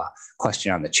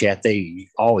question on the chat, they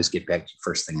always get back to you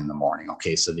first thing in the morning.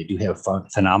 Okay. So they do have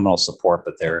phenomenal support,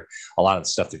 but a lot of the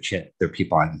stuff their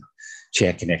people on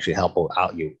chat can actually help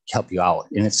you out.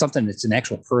 And it's something that's an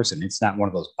actual person. It's not one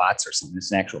of those bots or something.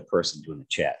 It's an actual person doing the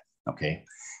chat. Okay.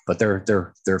 But their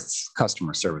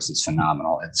customer service is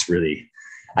phenomenal. It's really,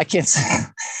 I can't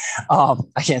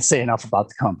say enough about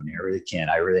the company. I really can't.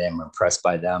 I really am impressed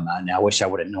by them. And I wish I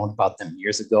would have known about them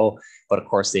years ago, but of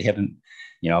course they haven't,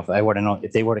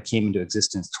 if they would have came into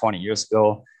existence 20 years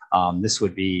ago,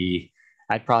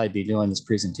 I'd probably be doing this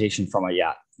presentation from a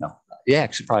yacht. No, yeah,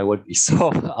 actually probably would be. So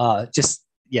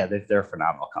they're a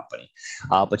phenomenal company.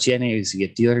 But anyways, you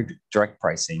get dealer direct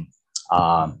pricing.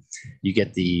 You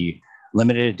get the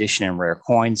limited edition and rare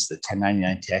coins, the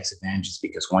 1099 tax advantages,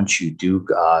 because once you do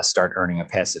start earning a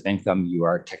passive income, you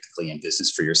are technically in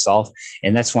business for yourself.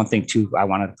 And that's one thing too, I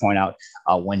wanted to point out,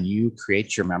 when you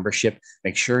create your membership,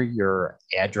 make sure your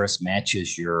address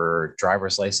matches your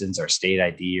driver's license or state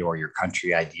ID or your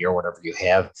country ID or whatever you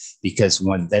have, because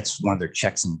that's one of their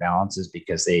checks and balances,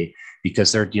 because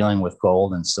they're dealing with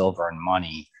gold and silver and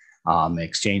money,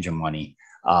 exchange of money.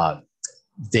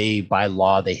 By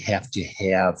law, they have to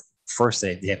have first,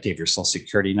 they have to have your social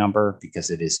security number because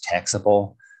it is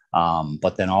taxable.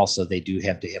 But then also they do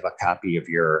have to have a copy of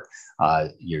your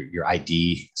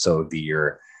ID. So it would be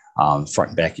your front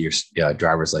and back of your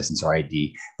driver's license or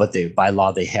ID. But by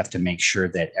law, they have to make sure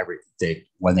that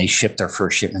when they ship their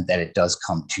first shipment, that it does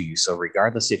come to you. So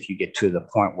regardless if you get to the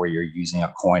point where you're using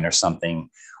a coin or something,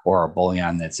 or a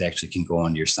bullion that's actually can go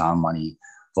into your Sound Money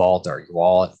vault or your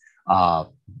wallet,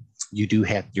 you do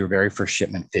have your very first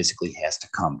shipment physically has to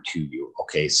come to you.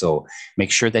 Okay. So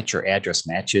make sure that your address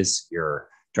matches your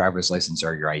driver's license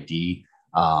or your ID.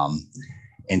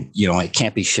 And it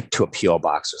can't be shipped to a PO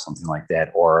box or something like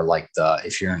that. Or like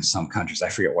if you're in some countries, I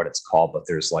forget what it's called, but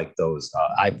there's like those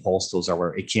iPostals are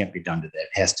where it can't be done to that. It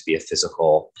has to be a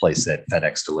physical place that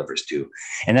FedEx delivers to.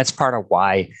 And that's part of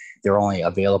why they're only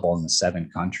available in the 7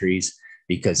 countries,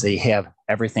 because they have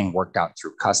everything worked out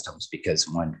through customs. Because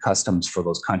when customs for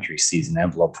those countries sees an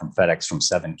envelope from FedEx from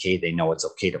 7K, they know it's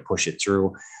okay to push it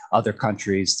through. Other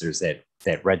countries, there's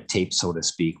that red tape, so to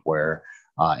speak, where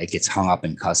it gets hung up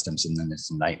in customs, and then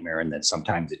it's a nightmare, and then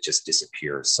sometimes it just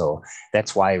disappears. So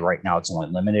that's why right now it's only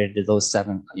limited to those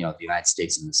 7, the United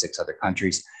States and the 6 other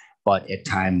countries. But at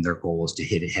time, their goal is to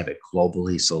have it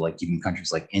globally. So like even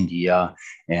countries like India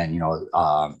and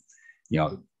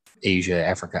Asia,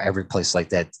 Africa, every place like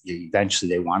that, eventually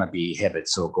they want to have it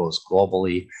so it goes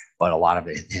globally, but a lot of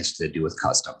it has to do with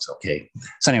customs. Okay.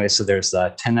 So anyway, so there's the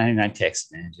 1099 tax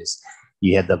advantages.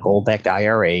 You have the gold-backed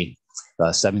IRA, the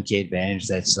 7K advantage.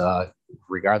 That's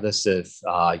regardless if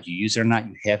you use it or not,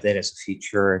 you have that as a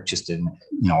feature.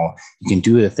 You can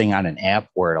do the thing on an app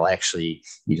where it'll actually,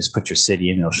 you just put your city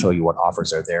in, it'll show you what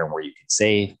offers are there and where you can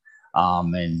save.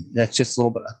 And that's just a little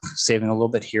bit saving a little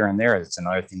bit here and there. It's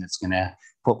another thing that's going to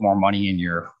put more money in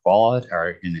your wallet,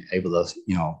 or able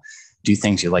to, do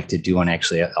things you like to do and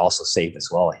actually also save as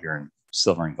well here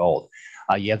silver and gold.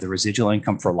 You have the residual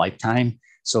income for lifetime.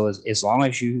 So as long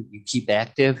as you keep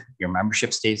active, your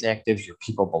membership stays active, your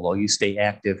people below you stay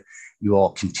active, you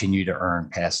will continue to earn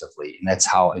passively. And that's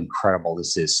how incredible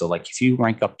this is. So like if you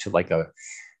rank up to like a,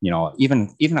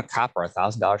 even a copper,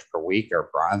 $1,000 per week,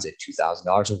 or bronze at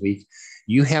 $2,000 a week,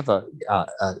 you have a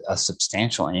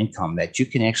substantial income that you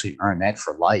can actually earn that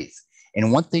for life.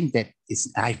 And one thing that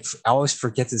is, I always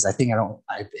forget this. I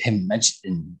haven't mentioned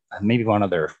in maybe one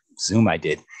other Zoom I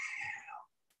did.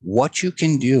 What you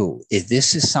can do is,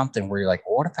 this is something where you're like,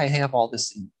 well, what if I have all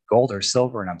this in gold or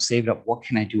silver and I'm saved up? What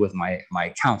can I do with my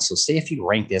account? So say if you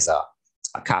ranked as a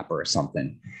copper or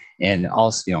something, and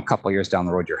also, a couple of years down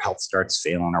the road, your health starts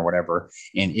failing or whatever.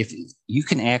 And if you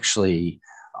can actually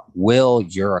will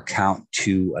your account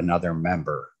to another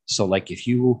member. So like if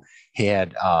you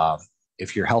had,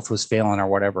 if your health was failing or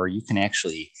whatever, you can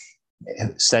actually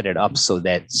set it up so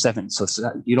that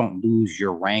you don't lose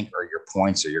your rank or your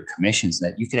points or your commissions,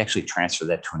 that you could actually transfer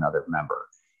that to another member.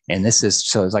 And this is,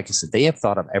 so like I said, they have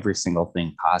thought of every single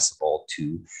thing possible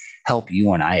to help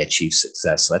you and I achieve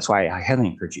success. So that's why I highly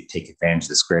encourage you to take advantage of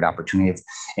this great opportunity.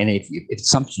 And if it's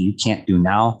something you can't do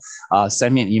now,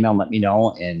 send me an email, let me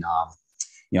know, and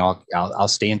I'll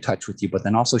stay in touch with you, but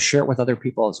then also share it with other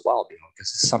people as well,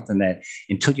 because it's something that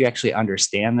until you actually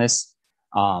understand this,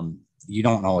 you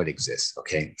don't know it exists.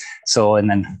 Okay. So, and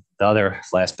then the other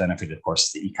last benefit, of course,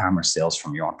 is the e-commerce sales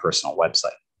from your own personal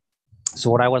website. So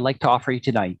what I would like to offer you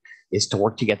tonight is to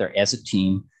work together as a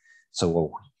team.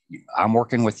 So I'm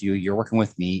working with you, you're working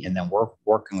with me, and then we're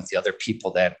working with the other people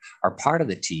that are part of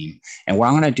the team. And what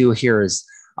I'm going to do here is,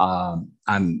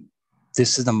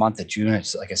 this is the month of June.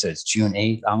 It's, like I said, it's June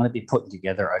 8th. I'm going to be putting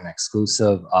together an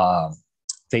exclusive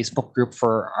Facebook group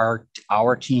for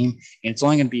our team. And it's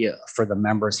only going to be for the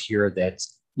members here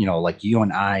that's, like you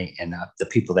and I and the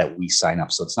people that we sign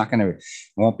up. So it's not going to, it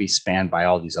won't be spanned by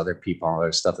all these other people and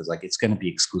other stuff. It's like, it's going to be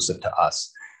exclusive to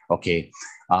us. Okay.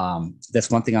 That's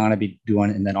one thing I'm going to be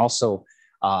doing. And then also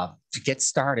to get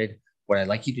started, what I'd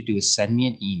like you to do is send me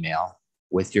an email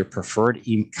with your preferred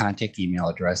contact email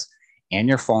address and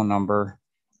your phone number,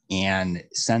 and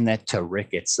send that to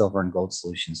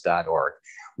rick@silverandgoldsolutions.org.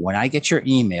 When I get your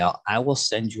email, I will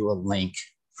send you a link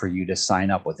for you to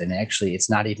sign up with. And actually, it's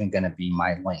not even going to be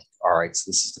my link. All right. So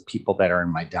this is the people that are in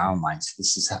my downline. So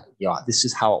this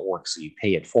is how it works. So you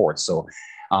pay it forward. So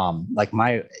like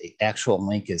my actual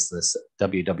link is this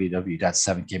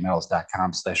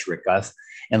www.7kmetals.com/rickf.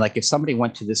 And like if somebody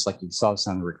went to this, like you saw this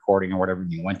on the recording or whatever,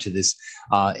 and you went to this,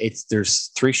 there's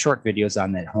 3 short videos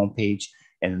on that homepage.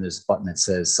 And then there's a button that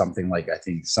says something like, I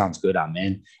think sounds good, I'm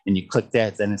in. And you click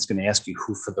that, then it's going to ask you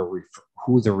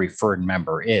who the referred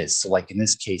member is. So like in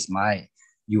this case,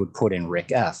 you would put in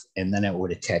Rick F, and then it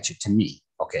would attach it to me.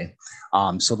 Okay.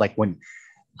 So like when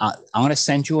I'm going to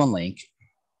send you a link,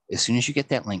 as soon as you get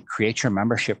that link, create your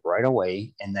membership right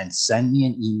away, and then send me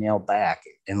an email back.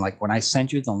 And like when I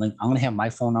send you the link, I'm going to have my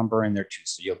phone number in there too.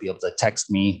 So you'll be able to text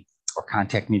me or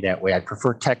contact me that way. I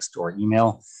prefer text or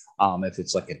email. If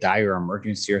it's like a dire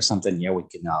emergency or something, we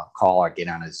can call or get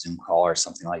on a Zoom call or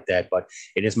something like that. But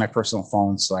it is my personal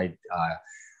phone, so I'd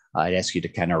ask you to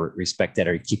kind of respect that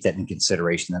or keep that in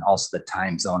consideration. And also the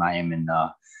time zone. I am in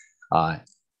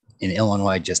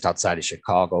Illinois, just outside of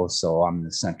Chicago, so I'm in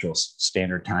the Central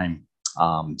Standard Time.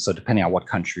 So depending on what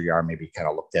country you are, maybe kind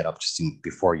of look that up just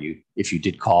before if you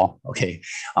did call. Okay.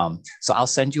 So I'll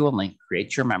send you a link,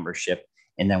 create your membership,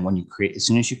 and then as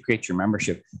soon as you create your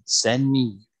membership, send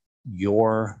me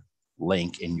your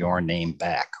link and your name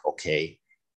back. Okay.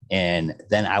 And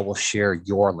then I will share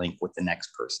your link with the next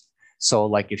person. So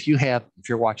like if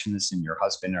you're watching this and your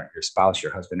husband or your spouse,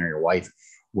 your husband or your wife,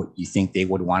 what you think they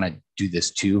would want to do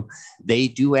this too, they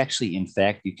do actually. In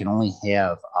fact, you can only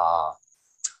have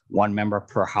one member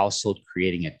per household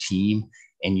creating a team.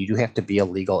 And you do have to be a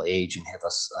legal age and have a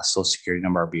social security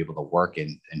number or be able to work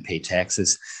and pay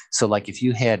taxes. So like if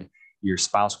you had your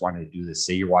spouse wanted to do this,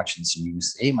 say you're watching this and you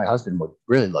say, hey, my husband would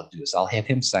really love to do this, I'll have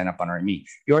him sign up under me.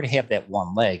 You already have that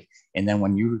one leg. And then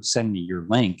when you send me your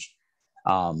link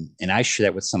and I share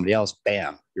that with somebody else,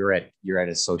 bam, you're at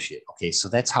associate. Okay. So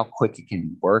that's how quick it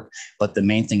can work. But the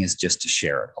main thing is just to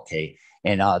share it. Okay.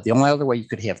 And the only other way you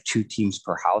could have 2 teams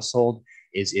per household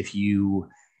is if you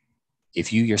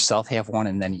yourself have one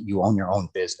and then you own your own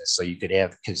business. So you could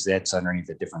have, because that's underneath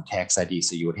a different tax ID.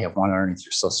 So you would have one underneath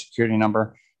your social security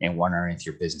number and one underneath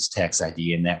your business tax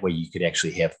ID. And that way you could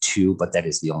actually have 2, but that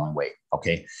is the only way.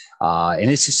 Okay. And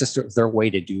it's just their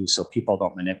way to do so people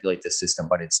don't manipulate the system,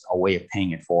 but it's a way of paying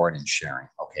it forward and sharing.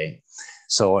 Okay.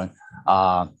 So,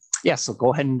 so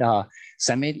go ahead and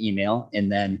send me an email.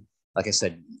 And then, like I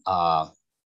said,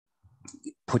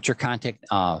 put your contact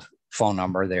phone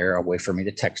number there, a way for me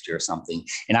to text you or something.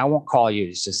 And I won't call you.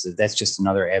 It's just that's just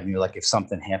another avenue. Like if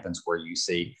something happens where you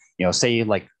say, say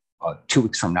like 2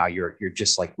 weeks from now, you're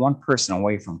just like one person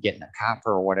away from getting a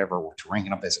copper or whatever, to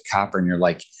ranking up as a copper, and you're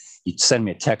like, you send me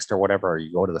a text or whatever, or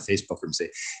you go to the Facebook group and say,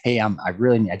 hey, I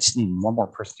just need one more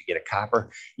person to get a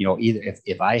copper. Either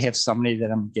if I have somebody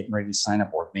that I'm getting ready to sign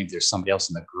up, or maybe there's somebody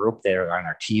else in the group that are on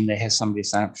our team that has somebody to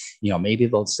sign up, maybe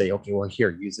they'll say, okay, well,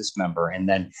 here, use this member. And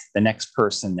then the next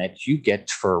person that you get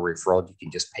for a referral, you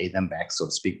can just pay them back, so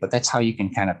to speak. But that's how you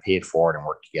can kind of pay it forward and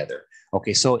work together.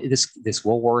 Okay, so this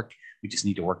will work. We just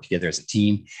need to work together as a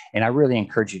team. And I really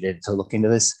encourage you to look into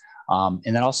this. And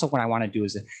then also what I want to do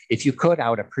is, if you could, I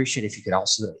would appreciate if you could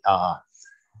also,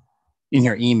 in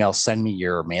your email, send me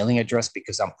your mailing address,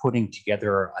 because I'm putting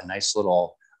together a nice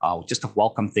little, just a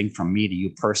welcome thing from me to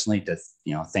you personally to,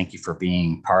 thank you for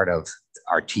being part of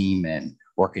our team and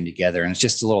working together. And it's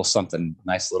just a little something,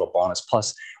 nice little bonus.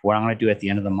 Plus, what I'm going to do at the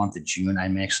end of the month of June,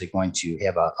 I'm actually going to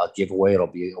have a giveaway. It'll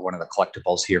be one of the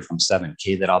collectibles here from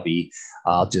 7K that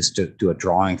I'll just do a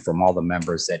drawing from all the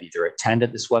members that either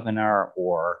attended this webinar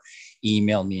or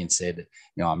emailed me and said,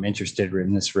 I'm interested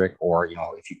in this, Rick, or,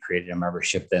 if you created a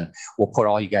membership, then we'll put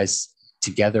all you guys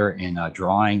together in a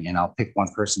drawing, and I'll pick one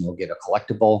person, we'll get a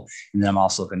collectible. And then I'm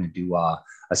also going to do a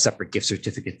separate gift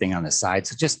certificate thing on the side.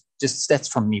 So just that's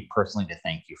from me personally to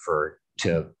thank you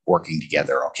to working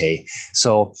together. Okay.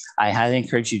 So I highly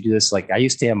encourage you to do this. Like, I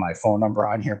used to have my phone number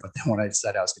on here, but then when I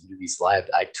said I was going to do these live,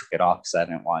 I took it off because I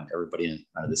didn't want everybody in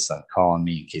this calling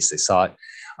me in case they saw it.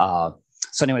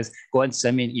 So anyways, go ahead and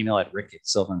send me an email at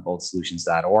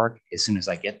rick@silverandboldsolutions.org. As soon as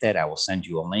I get that, I will send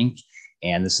you a link.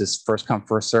 And this is first come,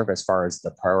 first serve as far as the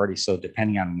priority. So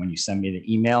depending on when you send me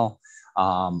the email,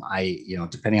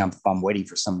 depending on if I'm waiting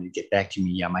for somebody to get back to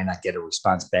me, I might not get a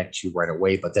response back to you right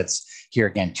away. But that's here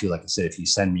again, too. Like I said, if you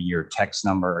send me your text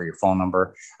number or your phone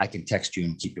number, I can text you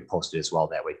and keep you posted as well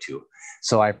that way, too.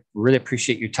 So I really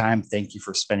appreciate your time. Thank you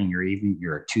for spending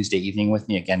your Tuesday evening with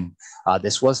me. Again,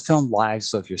 this was filmed live.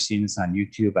 So if you're seeing this on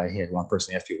YouTube, I had one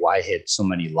person ask me why I had so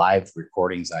many live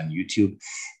recordings on YouTube.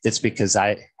 That's because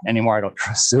anymore I don't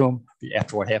trust Zoom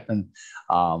after what happened,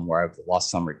 where I've lost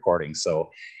some recordings.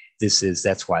 So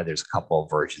that's why there's a couple of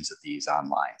versions of these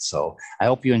online. So I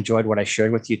hope you enjoyed what I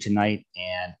shared with you tonight,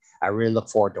 and I really look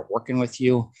forward to working with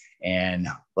you. And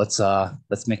let's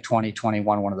make 2021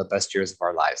 one of the best years of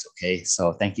our lives. Okay.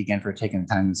 So thank you again for taking the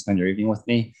time to spend your evening with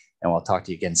me, and we'll talk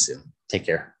to you again soon. Take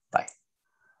care.